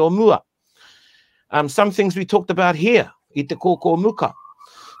whakahaere o mua. Some things we talked about here, I te Kōkōmuka.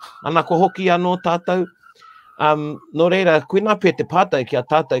 Ana ko hoki anō tātou, no reira, koina pē te pātai ki a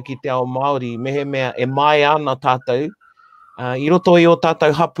tātou ki te ao Māori, mehe mea e mai ana tātou, I roto I o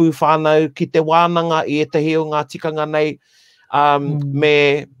tātou hapu whānau ki te wānanga I etahi o ngā tikanga nei,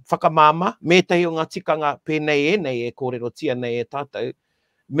 me whakamāma, me etahi o ngā tikanga pēnei e kōrero tia nei e tātou,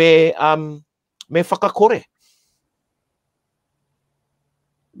 me whakakore.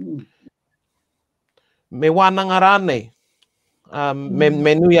 Me wānanga rānei,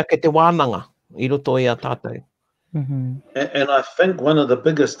 me nui ake te wānanga I roto I a tātou. And I think one of the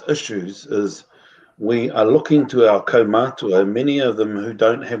biggest issues is we are looking to our kaumātua, many of them who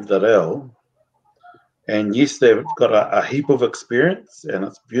don't have the reo, and yes, they've got a heap of experience, and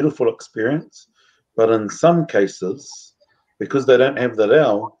it's beautiful experience, but in some cases, because they don't have the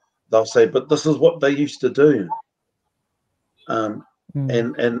reo, they'll say, but this is what they used to do. And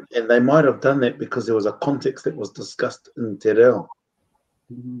they might have done that because there was a context that was discussed in te reo.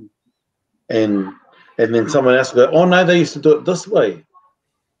 And then someone else will go, oh no, they used to do it this way.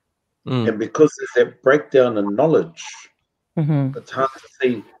 And because there's that breakdown in knowledge, it's hard to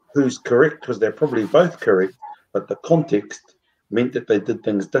see who's correct, because they're probably both correct, but the context meant that they did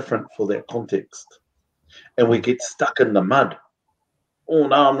things different for that context. And we get stuck in the mud. Oh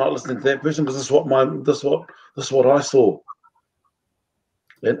no, I'm not listening to that person because this is what I saw.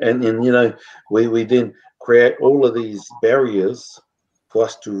 And you know, we then create all of these barriers for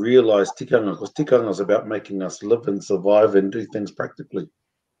us to realize tikanga, because tikanga is about making us live and survive and do things practically.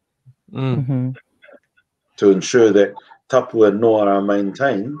 to ensure that tapua noa are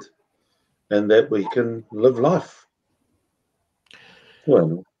maintained and that we can live life.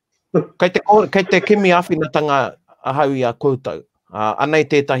 Well, Kei te kimi awhinatanga ahau i a koutou. Anei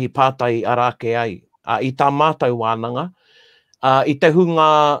tētahi pātai arake ai. I tā mātou wānanga. I te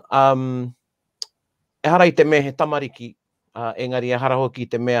hunga, e hara i te mea he tamariki, engari e hara hoki i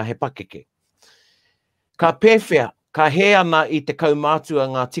te mea he pakeke. Ka pēwhea, ka he ana i te kaumātua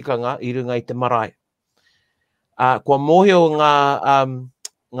ngā tikanga i runga i te marae. Kua mōhio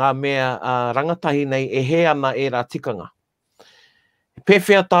ngā mea rangatahi nei e he ana e rā tikanga.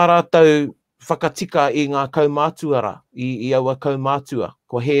 Pēwhea tā rātou whakatika i ngā kaumātua ra, i aua kaumātua.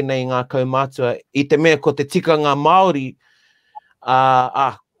 Ko he nei ngā kaumātua, i te mea ko te tikanga Māori,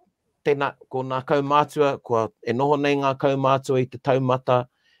 tēnā, ko ngā kaumātua, ko e noho nei ngā kaumātua i te taumata.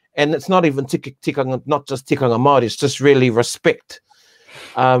 And it's not even tikanga, not just tikanga Māori, it's just really respect.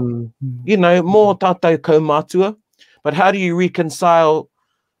 You know, mō tātou kaumātua. But how do you reconcile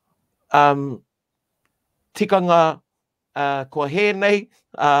tikanga kua he nei,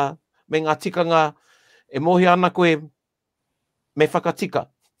 me ngā tikanga e mohi ana koe me whakatika,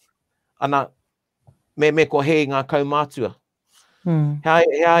 ana me kua he ngā kaumātua.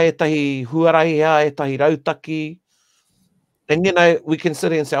 Hea e tahi huarahi, hea e tahi rautaki. And, you know, we can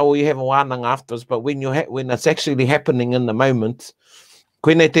sit here and say, oh, you have a wānanga afterwards, but when it's actually happening in the moment,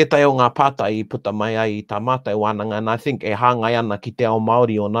 koene tētai o ngā pātai I puta mai ai I tā mātai wānanga, and I think e hāngai ana ki te ao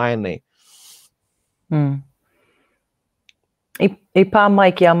Māori o nāi nei. I pā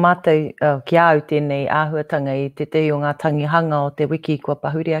mai ki a mātou, ki au tēnei āhuatanga I te te o ngā tangihanga o te wiki kua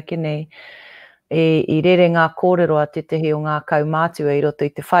pahuri ake nei. I rere ngā kōrero a te tehi o ngā kaumātua I roto I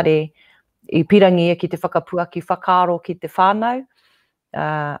te whare, I pirangi e ki te whakapuaki whakaaro ki te whānau,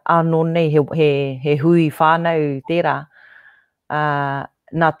 anō nei he hui whānau tērā.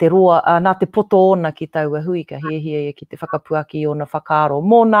 Nā te roa, nā te poto ona ki taua hui, ka hiehie e ki te whakapuaki o na whakaaro.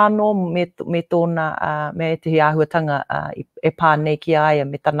 Mō nāno me tōna, me te āhuatanga e pā nei ki aia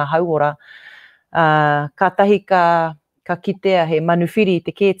me tana hauora. Ka tahi ka kitea he manuwhiri I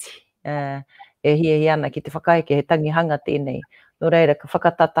te kēti, e hiehie ana ki te whakaeke he tangihanga tēnei. Nō reira, ka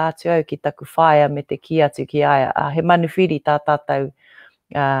whakatata atu au ki taku whaia me te ki atu ki aia. He manuwhiri tā tātou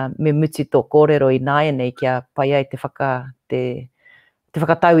me muti tō kōrero I nāia nei kia pai ai te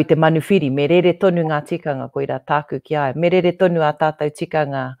whakatau I te manuwhiri. Me rere tonu ngā tikanga ko I rā tāku ki aia. Me rere tonu a tātou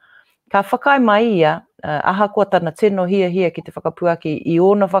tikanga. Ka whakai mai ia, ahakoa tana tino hia ki te whakapuaki I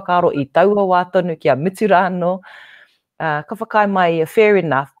ōna whakaaro I tauha wā tonu kia mutu rāno. Ka whakai mai ia, fair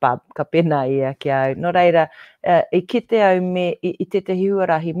enough, bub, ka pena ia ki au. Nō reira, I kite au I te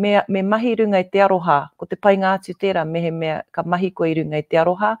hiuarahi, me mahi runga I te aroha, ko te pai ngātu tērā, mehe mea ka mahi koe I runga I te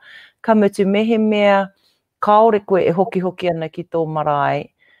aroha, ka mutu mehe mea kaore koe e hoki ana ki tō marae,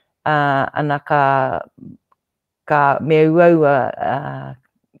 ana ka me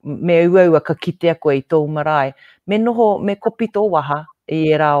uaua ka kitea koe I tō marae. Me noho, me kopi tō waha I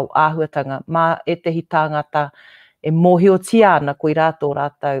e rau āhuatanga, mā e tehi tāngata, e mōhiotia ana koe rātou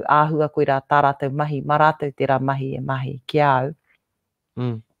āhua koe tā rātou mahi, mā rātou tērā mahi e mahi, ki au.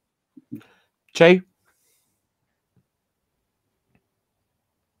 Jay?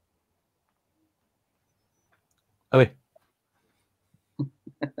 Awe.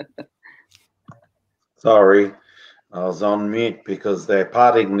 Sorry, I was on mute because they're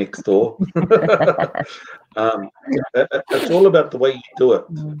partying next door. It's all about the way you do it.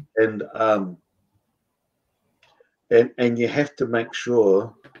 And you have to make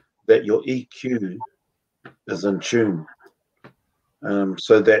sure that your EQ is in tune,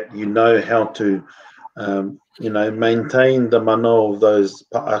 so that you know how to, you know, maintain the mano of those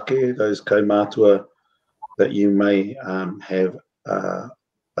paake, those kaumātua that you may have a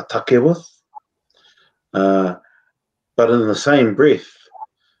take with. But in the same breath,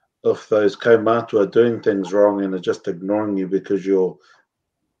 if those kaumātua are doing things wrong and are just ignoring you because you're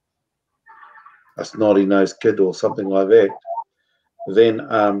a snotty-nosed kid or something like that, then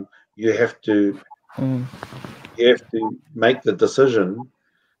you have to make the decision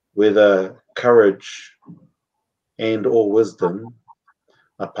whether courage and or wisdom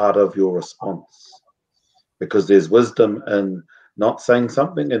are part of your response, because there's wisdom in not saying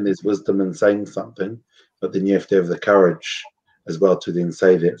something and there's wisdom in saying something, but then you have to have the courage as well to then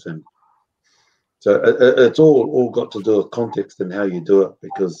say that thing. So it's all got to do with context and how you do it,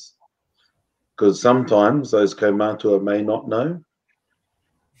 because sometimes those kaumātua may not know,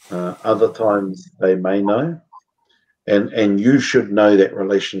 other times they may know, and you should know that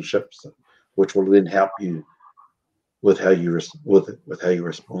relationships, which will then help you with how you with how you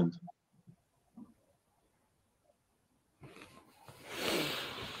respond.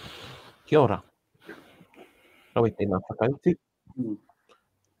 Kia ora. Rau e tēnā whakautu.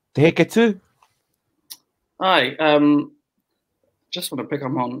 Te heke tū? Hi, just want to pick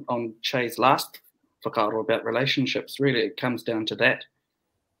up on Che's last whakaaro about relationships. Really, it comes down to that.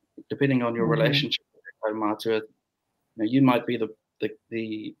 Depending on your relationship with the kaumātua, you might be the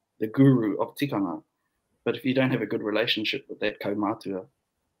guru of tikanga, but if you don't have a good relationship with that kaumātua,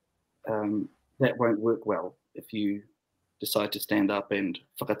 that won't work well if you decide to stand up and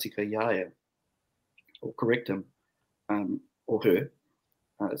whakatika iaea or correct him or her.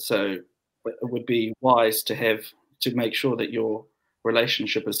 So it would be wise to make sure that your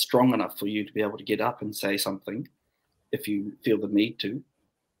relationship is strong enough for you to be able to get up and say something if you feel the need to.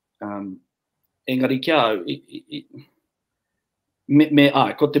 Engari kia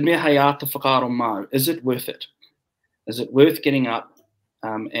au, ko te mea hei āta whakaaro mau, is it worth it? Is it worth getting up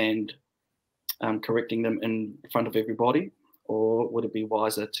and correcting them in front of everybody, or would it be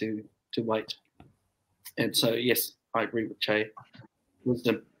wiser to wait? And so, yes, I agree with Che.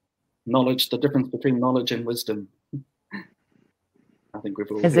 Wisdom, knowledge, the difference between knowledge and wisdom. I think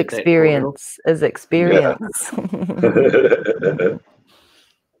we've all heard experience. Is experience. Yeah.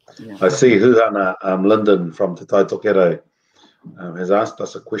 Yeah. I see Huhana Lyndon from Te Tai Tokero has asked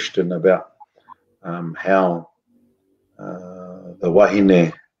us a question about how the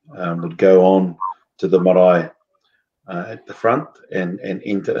wahine would go on to the marae at the front and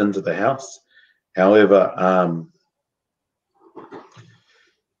enter into the house. However,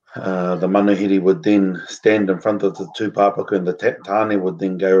 the manuhiri would then stand in front of the tūpāpaku, and the tāne would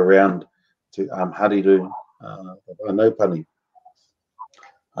then go around to hariru the whanaupani.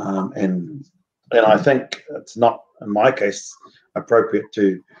 And I think it's not, in my case, appropriate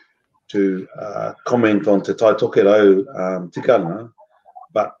to comment on Te Tai Tokero tikanga,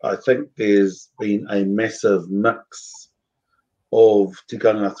 but I think there's been a massive mix of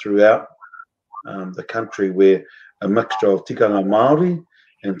tikanga throughout the country, where a mixture of Tikanga Māori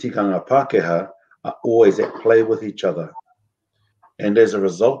and Tikanga Pākehā are always at play with each other. And as a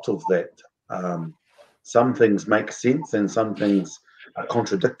result of that, some things make sense and some things are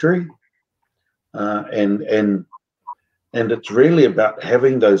contradictory. And it's really about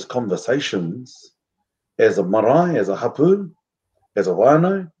having those conversations as a marae, as a hapu, as a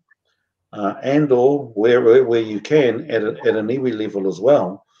wānau, and or where you can at an iwi level as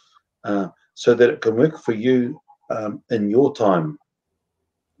well, so that it can work for you in your time.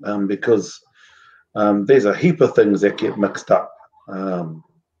 Because there's a heap of things that get mixed up,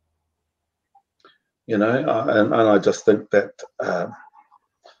 you know, and I just think that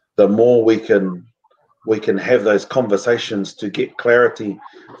the more we can have those conversations to get clarity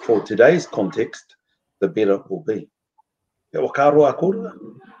for today's context, the better it will be. Yeah,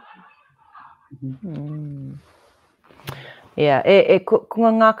 ko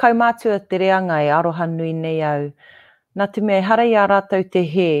ngā kaumātua te reanga e aroha nui nei au. Nā te mea harai a rātou te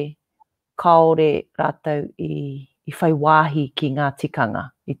he, kaore rātou i whai wāhi ki ngā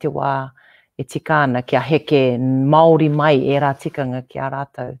tikanga, i te wā e tika ana kia heke Māori mai e rā tikanga ki a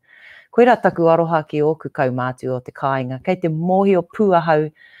rātou. Koe rā taku aroha ki oku kaumātua o te kāinga, kei te mohi o puahau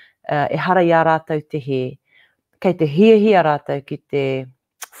e harai a rātou te he, kei te hiahia rātou ki te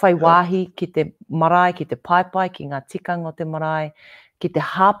whai wāhi, ki te marae, ki te paipai, ki ngā tikanga o te marae, ki te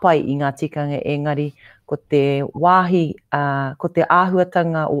hāpai i ngā tikanga, engari, ko te wāhi, ko te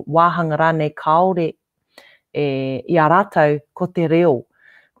āhuatanga o wāhanga rānei kaore i a rātou, ko te reo,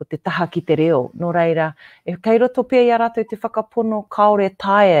 ko te taha ki te reo. Nō reira, e kei roto pia i a rātou te whakapono kaore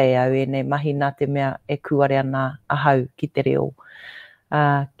taia e au e nei mahi nā te mea e kuare ana ahau ki te reo.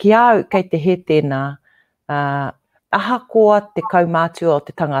 Ki au, kei te he tēnā, ahakoa te kaumātua o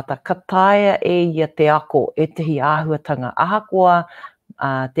te tangata, ka taia e ia te ako e tehi āhuatanga. Ahakoa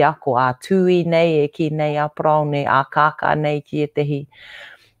te ako a tui nei, e ki nei a Paraone, a kāka nei ki e tehi.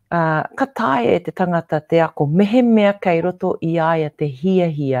 Ka taia e te tangata te ako mehe mea kei roto i aia te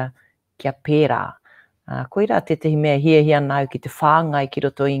hiahia kia pērā. Koira te tehi mea hiahia nau ki te whāngai ki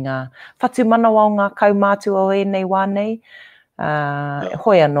roto i ngā whatu manawa o ngā kaumātua o e nei wānei.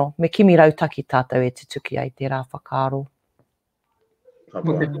 Hoi anō, me kimi rautaki tātou e te tuki ai te rā whakaaro.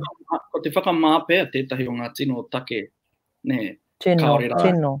 Ko te whakamāpea tētahi o ngā tino take, ne, tino.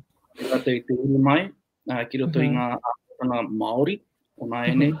 Te uru mai, ki roto i ngā ātanga Māori, o nā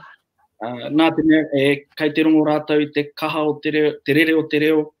ene. Nā te mea, kei te rongo rātou i te kaha o te rere o te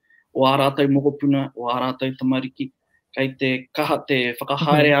reo, o ā rātou mokopuna, o ā rātou tamariki, kei te kaha te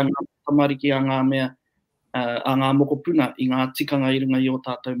whakahaere a ngā tamariki a ngā mea, a ngā mokopuna i ngā tikanga i runga i o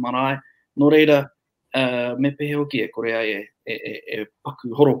tātou marae. Nō reira, me pehe hoki e korea e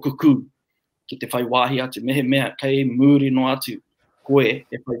paku horo kuku ki te whai wāhi atu, mehe mea, kei muri no atu koe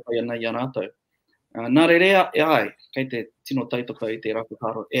e whaipai ana i anātou. Nā re rea e ai, kei te tino tautoko i te raku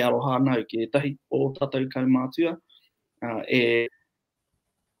karo, e aroha anau ki tahi o tātou kaumātua, e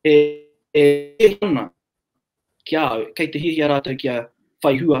ana ki au, kei te hihi a rātou ki a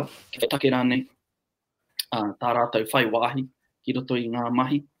whaihua, ki a take rānei, tā rātou whai wāhi, ki roto i ngā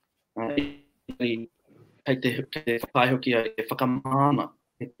mahi, kei te whaihoki e whakamāna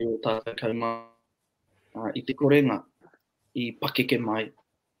e te o tātou kaumātua, i te korenga, i pakeke mai,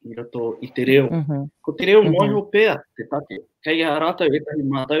 i roto i te reo. Ko te reo moiho pēr, te take. Kei a rātou e tahi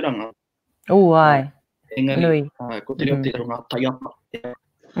mātauranga. Ai. Engari, ko te reo te runga taiapa.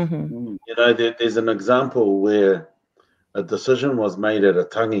 You know, there's an example where a decision was made at a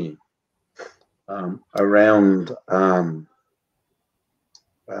tangi around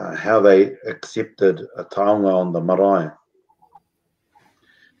how they accepted a taonga on the marae.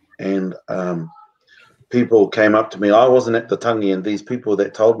 And people came up to me. I wasn't at the tangi, and these people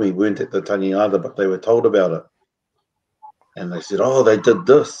that told me weren't at the tangi either, but they were told about it. And they said, oh, they did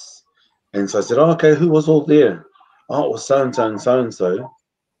this. And so I said, oh, okay, who was all there? Oh, it was so-and-so and so-and-so.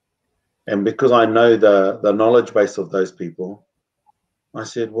 And because I know the knowledge base of those people, I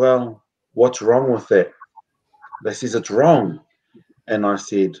said, well, what's wrong with that? They said, it's wrong. And I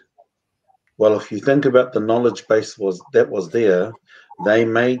said, well, if you think about the knowledge base that was there, they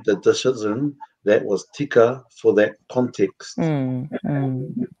made the decision that was tika for that context.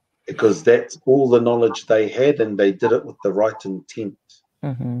 Because that's all the knowledge they had, and they did it with the right intent.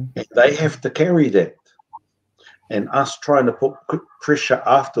 And they have to carry that. And us trying to put pressure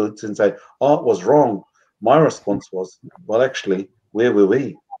afterwards and say, oh, it was wrong. My response was, well, actually, where were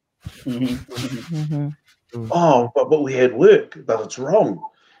we? Oh, but we had work, but it's wrong.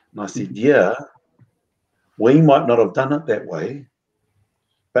 And I said, yeah, we might not have done it that way,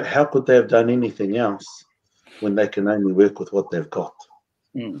 but how could they have done anything else when they can only work with what they've got?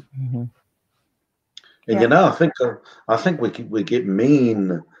 And you know, I think we get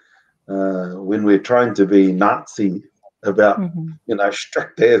mean when we're trying to be Nazi about you know,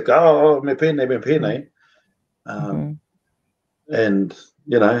 strict as go, oh, me pene. And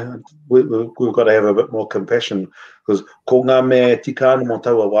you know, we've got to have a bit more compassion, because ko ngā mea tika ana mo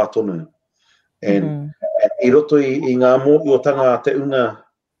taua wātonu. And I roto i ngā mō i o tanga te unga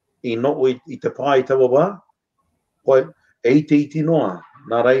I no i te pā I taua wā, koe e te iti noa,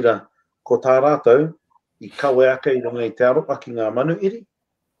 nā reira, ko tā rātou I kawe aka I runga I te aropa ki ngā manu iri.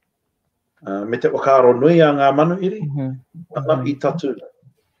 Me te wakaro nui a ngā manu iri, ana I tatu.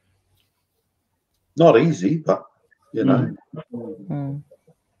 Not easy, but, you know,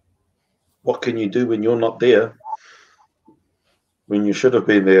 what can you do when you're not there, when you should have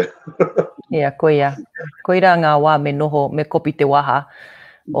been there? Koia. Koira ngā wā me noho, me kopi te waha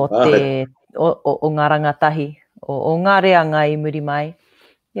o te, o ngā rangatahi, o ngā reanga I muri mai.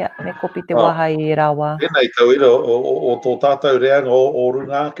 Me kopi te waha I rawa. Tēnei tauira o tō tātou reanga o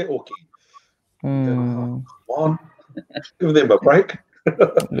runga ake oki. Come on, give them a break.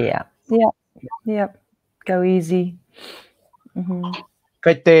 Go easy.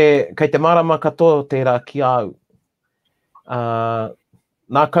 Kei te marama katoa tērā ki au.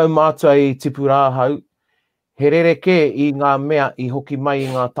 Nā kaumātua I tipu rāhau, he rereke I ngā mea I hoki mai I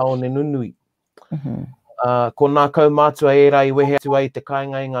ngā taone nunui. Ko nā kaumātua e rai wehe atu ai te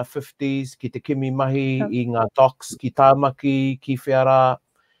kāinga I ngā 50s, ki te kimi mahi, I ngā docks, ki tāmaki, ki whiara.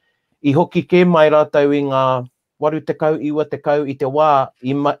 I hoki ke mai rātou I ngā waru te kau, iwa te kau, I te wā,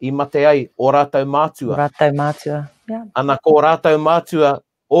 I mate ai o rātou mātua. Rātou mātua, Ana ko rātou mātua,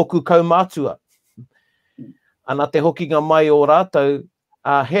 ōku kaumātua. Ana te hokinga mai o rātou,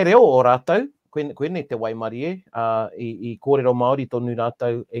 he reo o rātou, koene te waimari I kōrero Māori tonu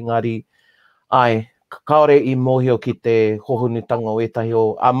rātou, engari, kaore I mōhio ki te hohunutanga o etahi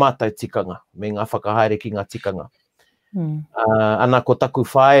o a mātou tikanga, me ngā whakahaere ki ngā tikanga. Ana ko taku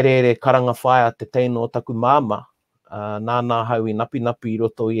whaerere karanga whae a te teino o taku māma, nāna hau I napi I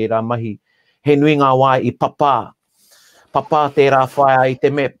roto I rā mahi. He nui ngā wā I papā. Papā tērā whae I te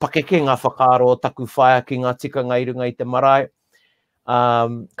me pakeke ngā whakaaro o taku whae ki ngā tikanga I runga I te marae.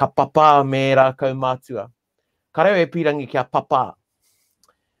 Ka papā me rā kaumātua. Ka reo e pirangi kia papā.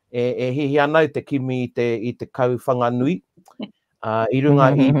 E hihi anau te kimi I te kau whanganui. I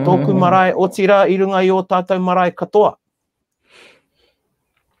runga I tōku marae, o tira I runga I o tātou marae katoa.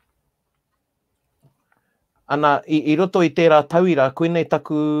 Ana, I roto I tērā tauira, koenei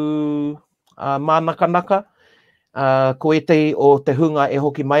taku mānakanaka, ko etei o te hunga e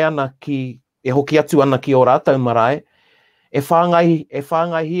hoki mai ana e hoki atu ana ki o rātou marae, e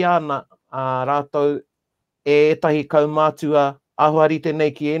whāngai ana rātou e etahi kaumātua ahuari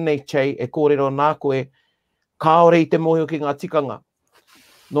tenei ki enei chei e kōrero nā koe, kāore I te mōhio ki ngā tikanga.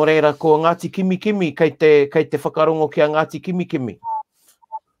 No reira, ko Ngāti Kimikimi, kei te whakarongo ki a Ngāti Kimikimi.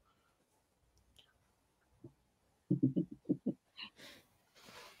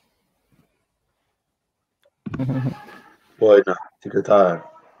 Poina, tika tāu.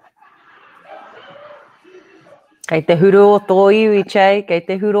 Kei te huru o tō iwi, Che, kei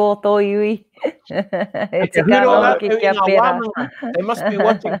te huru o tō iwi. E tika anō ki kia pera. They must be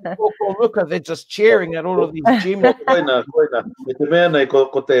watching Kōkōmuka, they're just cheering at all of these gym. Koina. Me te mea nei,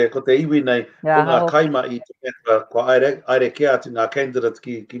 ko te iwi nei, ko ngā kaima I te mea, ko aere ke atu ngā candidates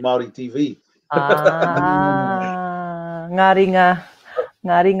ki Māori TV. Ngā ringa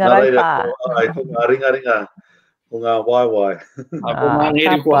raupā. Ngā ringa, o ngā waiwai. Ko ngā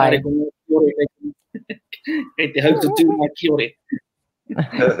ngeri ko haere ko ngā kiore, kei te hautu tū ngā kiore.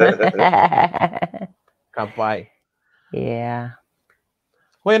 Ka pai. Yeah.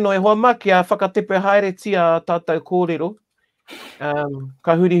 Hoi no, e hoa maki a whakatepe haere tia tātou kōrero.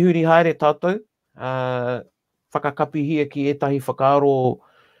 Ka huri haere tātou. Whakakapi hia ki etahi whakaaro,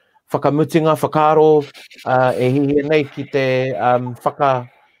 whakamutinga, whakaaro, e hihia nei ki te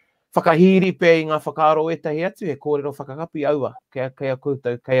whakahiri pē I ngā whakaaro etahi atu, e kōrero whakakapi aua. Kei a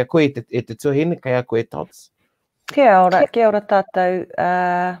koe e te tuhine, kei a koe tots. Kia ora tātou.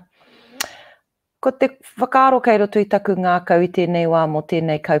 Ko te whakaaro kei roto I taku ngā kau I tēnei wā mo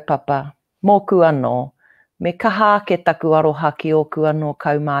tēnei kaupapa, mōku anō, me kaha ke taku aroha ki oku anō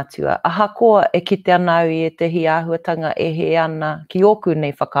kaumātua. Ahakoa e kite ana au I te hi āhuatanga e he ana ki oku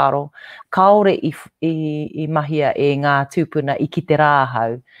nei whakaaro, kaore I mahia e ngā tūpuna I ki te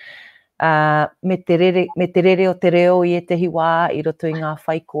rāhau. Me te rere o te reo I te hi wā I roto I ngā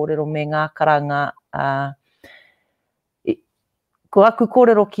whai kōrero me ngā karanga, ko aku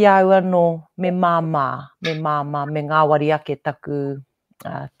kōrero ki au anō me māmā, me ngā wari ake taku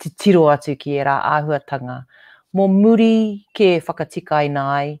tiro atu ki e rā āhuatanga. Mō muri ke whakatika ina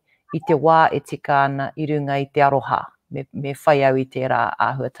ai I te wā e tika ana I runga I te aroha, me whai au I te rā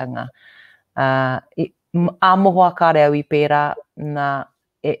āhuatanga. Āmoho akare au I pērā, nā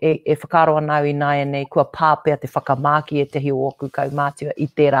e whakaro ana au I nāia nei, kua pāpea te whakamāki e te hi o oku kaumātua I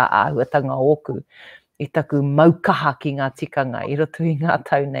te rā āhuatanga oku. I taku maukaha ki ngā tikanga, I roto I ngā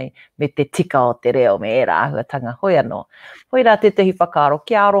tau nei, me te tika o te reo me e rā āhuatanga. Hoi anō. Hoi rā te tehi whakaaro,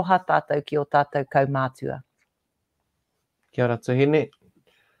 kia aroha tātou ki o tātou kaumātua. Kia ora tuhine.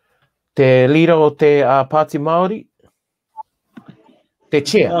 Te leader o te Pāti Māori. Te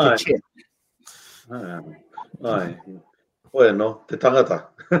chair. Ai. Hoi anō, te tangata.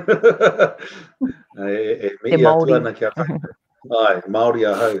 Te Māori. Ai, Māori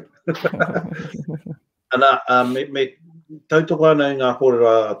a hau. Ana, me tautoko ana I ngā kōrero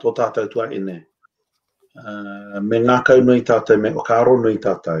a tō tātou tua ene. Me ngā kau nui tātou, me o kāro nui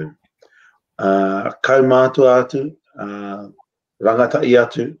tātou. Kau mātua atu, rangatai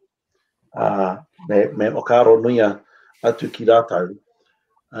atu, me o kāro nui atu ki rātou.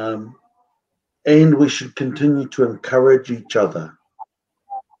 And we should continue to encourage each other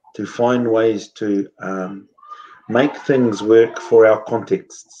to find ways to make things work for our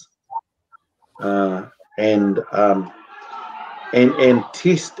contexts. And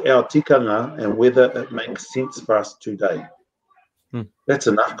test our tikanga and whether it makes sense for us today. That's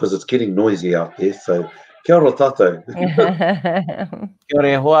enough because it's getting noisy out there. So, kia ora tātou. Kia ora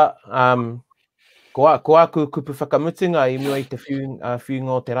e hoa. Ko aku kupu whakamutinga I mua I te whiunga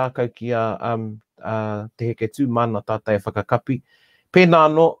o te rākau ki te heke tū mana tātai whakakapi.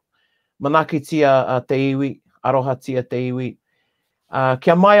 Pēnā no, manaki tia te iwi, aroha tia te iwi.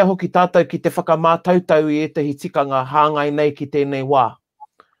 Kia maia hoki tātou ki te whakamātautau I etahi tikanga hāngai nei ki tēnei wā.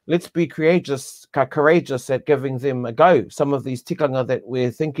 Let's be courageous at giving them a go. Some of these tikanga that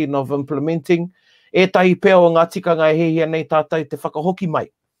we're thinking of implementing. Etahi pēo o ngā tikanga e hehia nei tātou te whakahoki mai.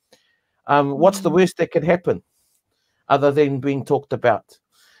 What's the worst that can happen other than being talked about?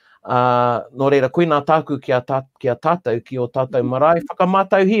 Nō reira, koe nā tāku ki a tātou, ki o tātou marae,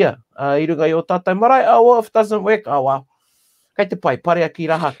 whakamātau hia. I runga I o tātou marae, well, if it doesn't work, well. Kei te pai, parea ki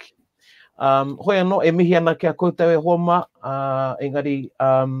rahaki. Hoi anō, e mihi ana kia koutou e homa, engari,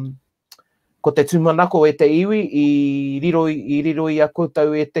 ko te tūmanako e te iwi, I riro I a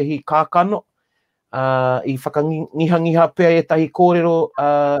koutou e tehi kākano, I whakangihangiha pēr e tahi kōrero,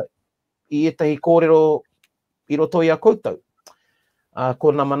 I etahi kōrero I roto I a koutou.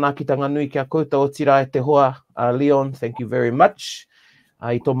 Ko nā manakitanga nui ki a koutou o tira e te hoa, Leon, thank you very much.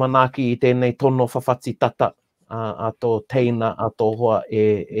 I tō manaki I tēnei tono whawhati tata. A tō teina, a tō hoa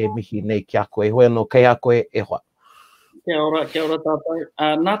e mihi nei ki a koe. Hoi anō, kei a koe e hoa. Kia ora tātou.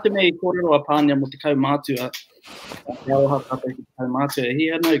 Nā te mei kōrero a Pānia mo te kaumātua. Kia ora tātou ki te kaumātua. Hi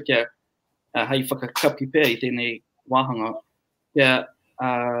anō kia hei whakakapi pēr I tēnei wāhanga. Kia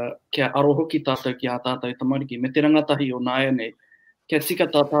kia aro hoki tātou ki a tātou tamariki. Me te rangatahi o nāia nei, kia tika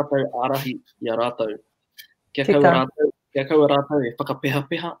tā tātou ārahi i a rātou. Kia kaua rātou e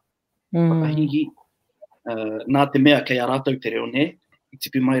whakapeha-peha, whakahihi. Nā te mea kei a rātou te reo ne, i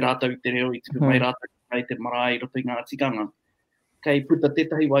tipu mai rātou te reo, i tipu mai rātou kei te marae roto i ngā tikanga. Kei puta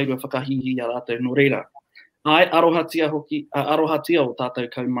tetahi wairua whakahihi a rātou no reira. Ai arohatia hoki, arohatia o tātou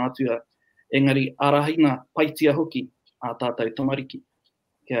kaumātua, engari arahina paitia hoki a tātou tamariki.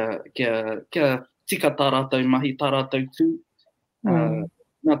 Kia tika tā rātou mahi, tā rātou tū.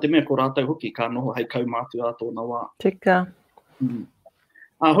 Nā te mea ko rātou hoki, ka noho hei kaumātua a tōna wā. Tika.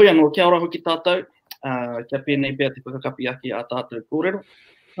 Hoi anō, kia ora hoki tātou, kia pēnei pēr te whakakapi aki a tātou kōrero.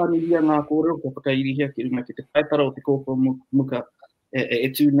 Tānihia ngā kōrero, kia whakairihia ki runga ki te paitara o te Kōkōmuka e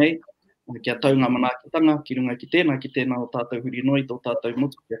tū nei. Kia taunga manaakitanga, ki runga ki tēnā o tātou huri noi, tō tātou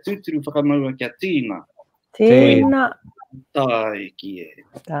motu, kia tūturu whakamaua, kia tīna. Tīna. Tai ki e.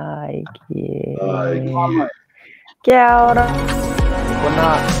 Tai ki e. Tai ki e. Kia ora.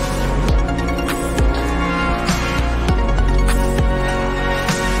 Kona.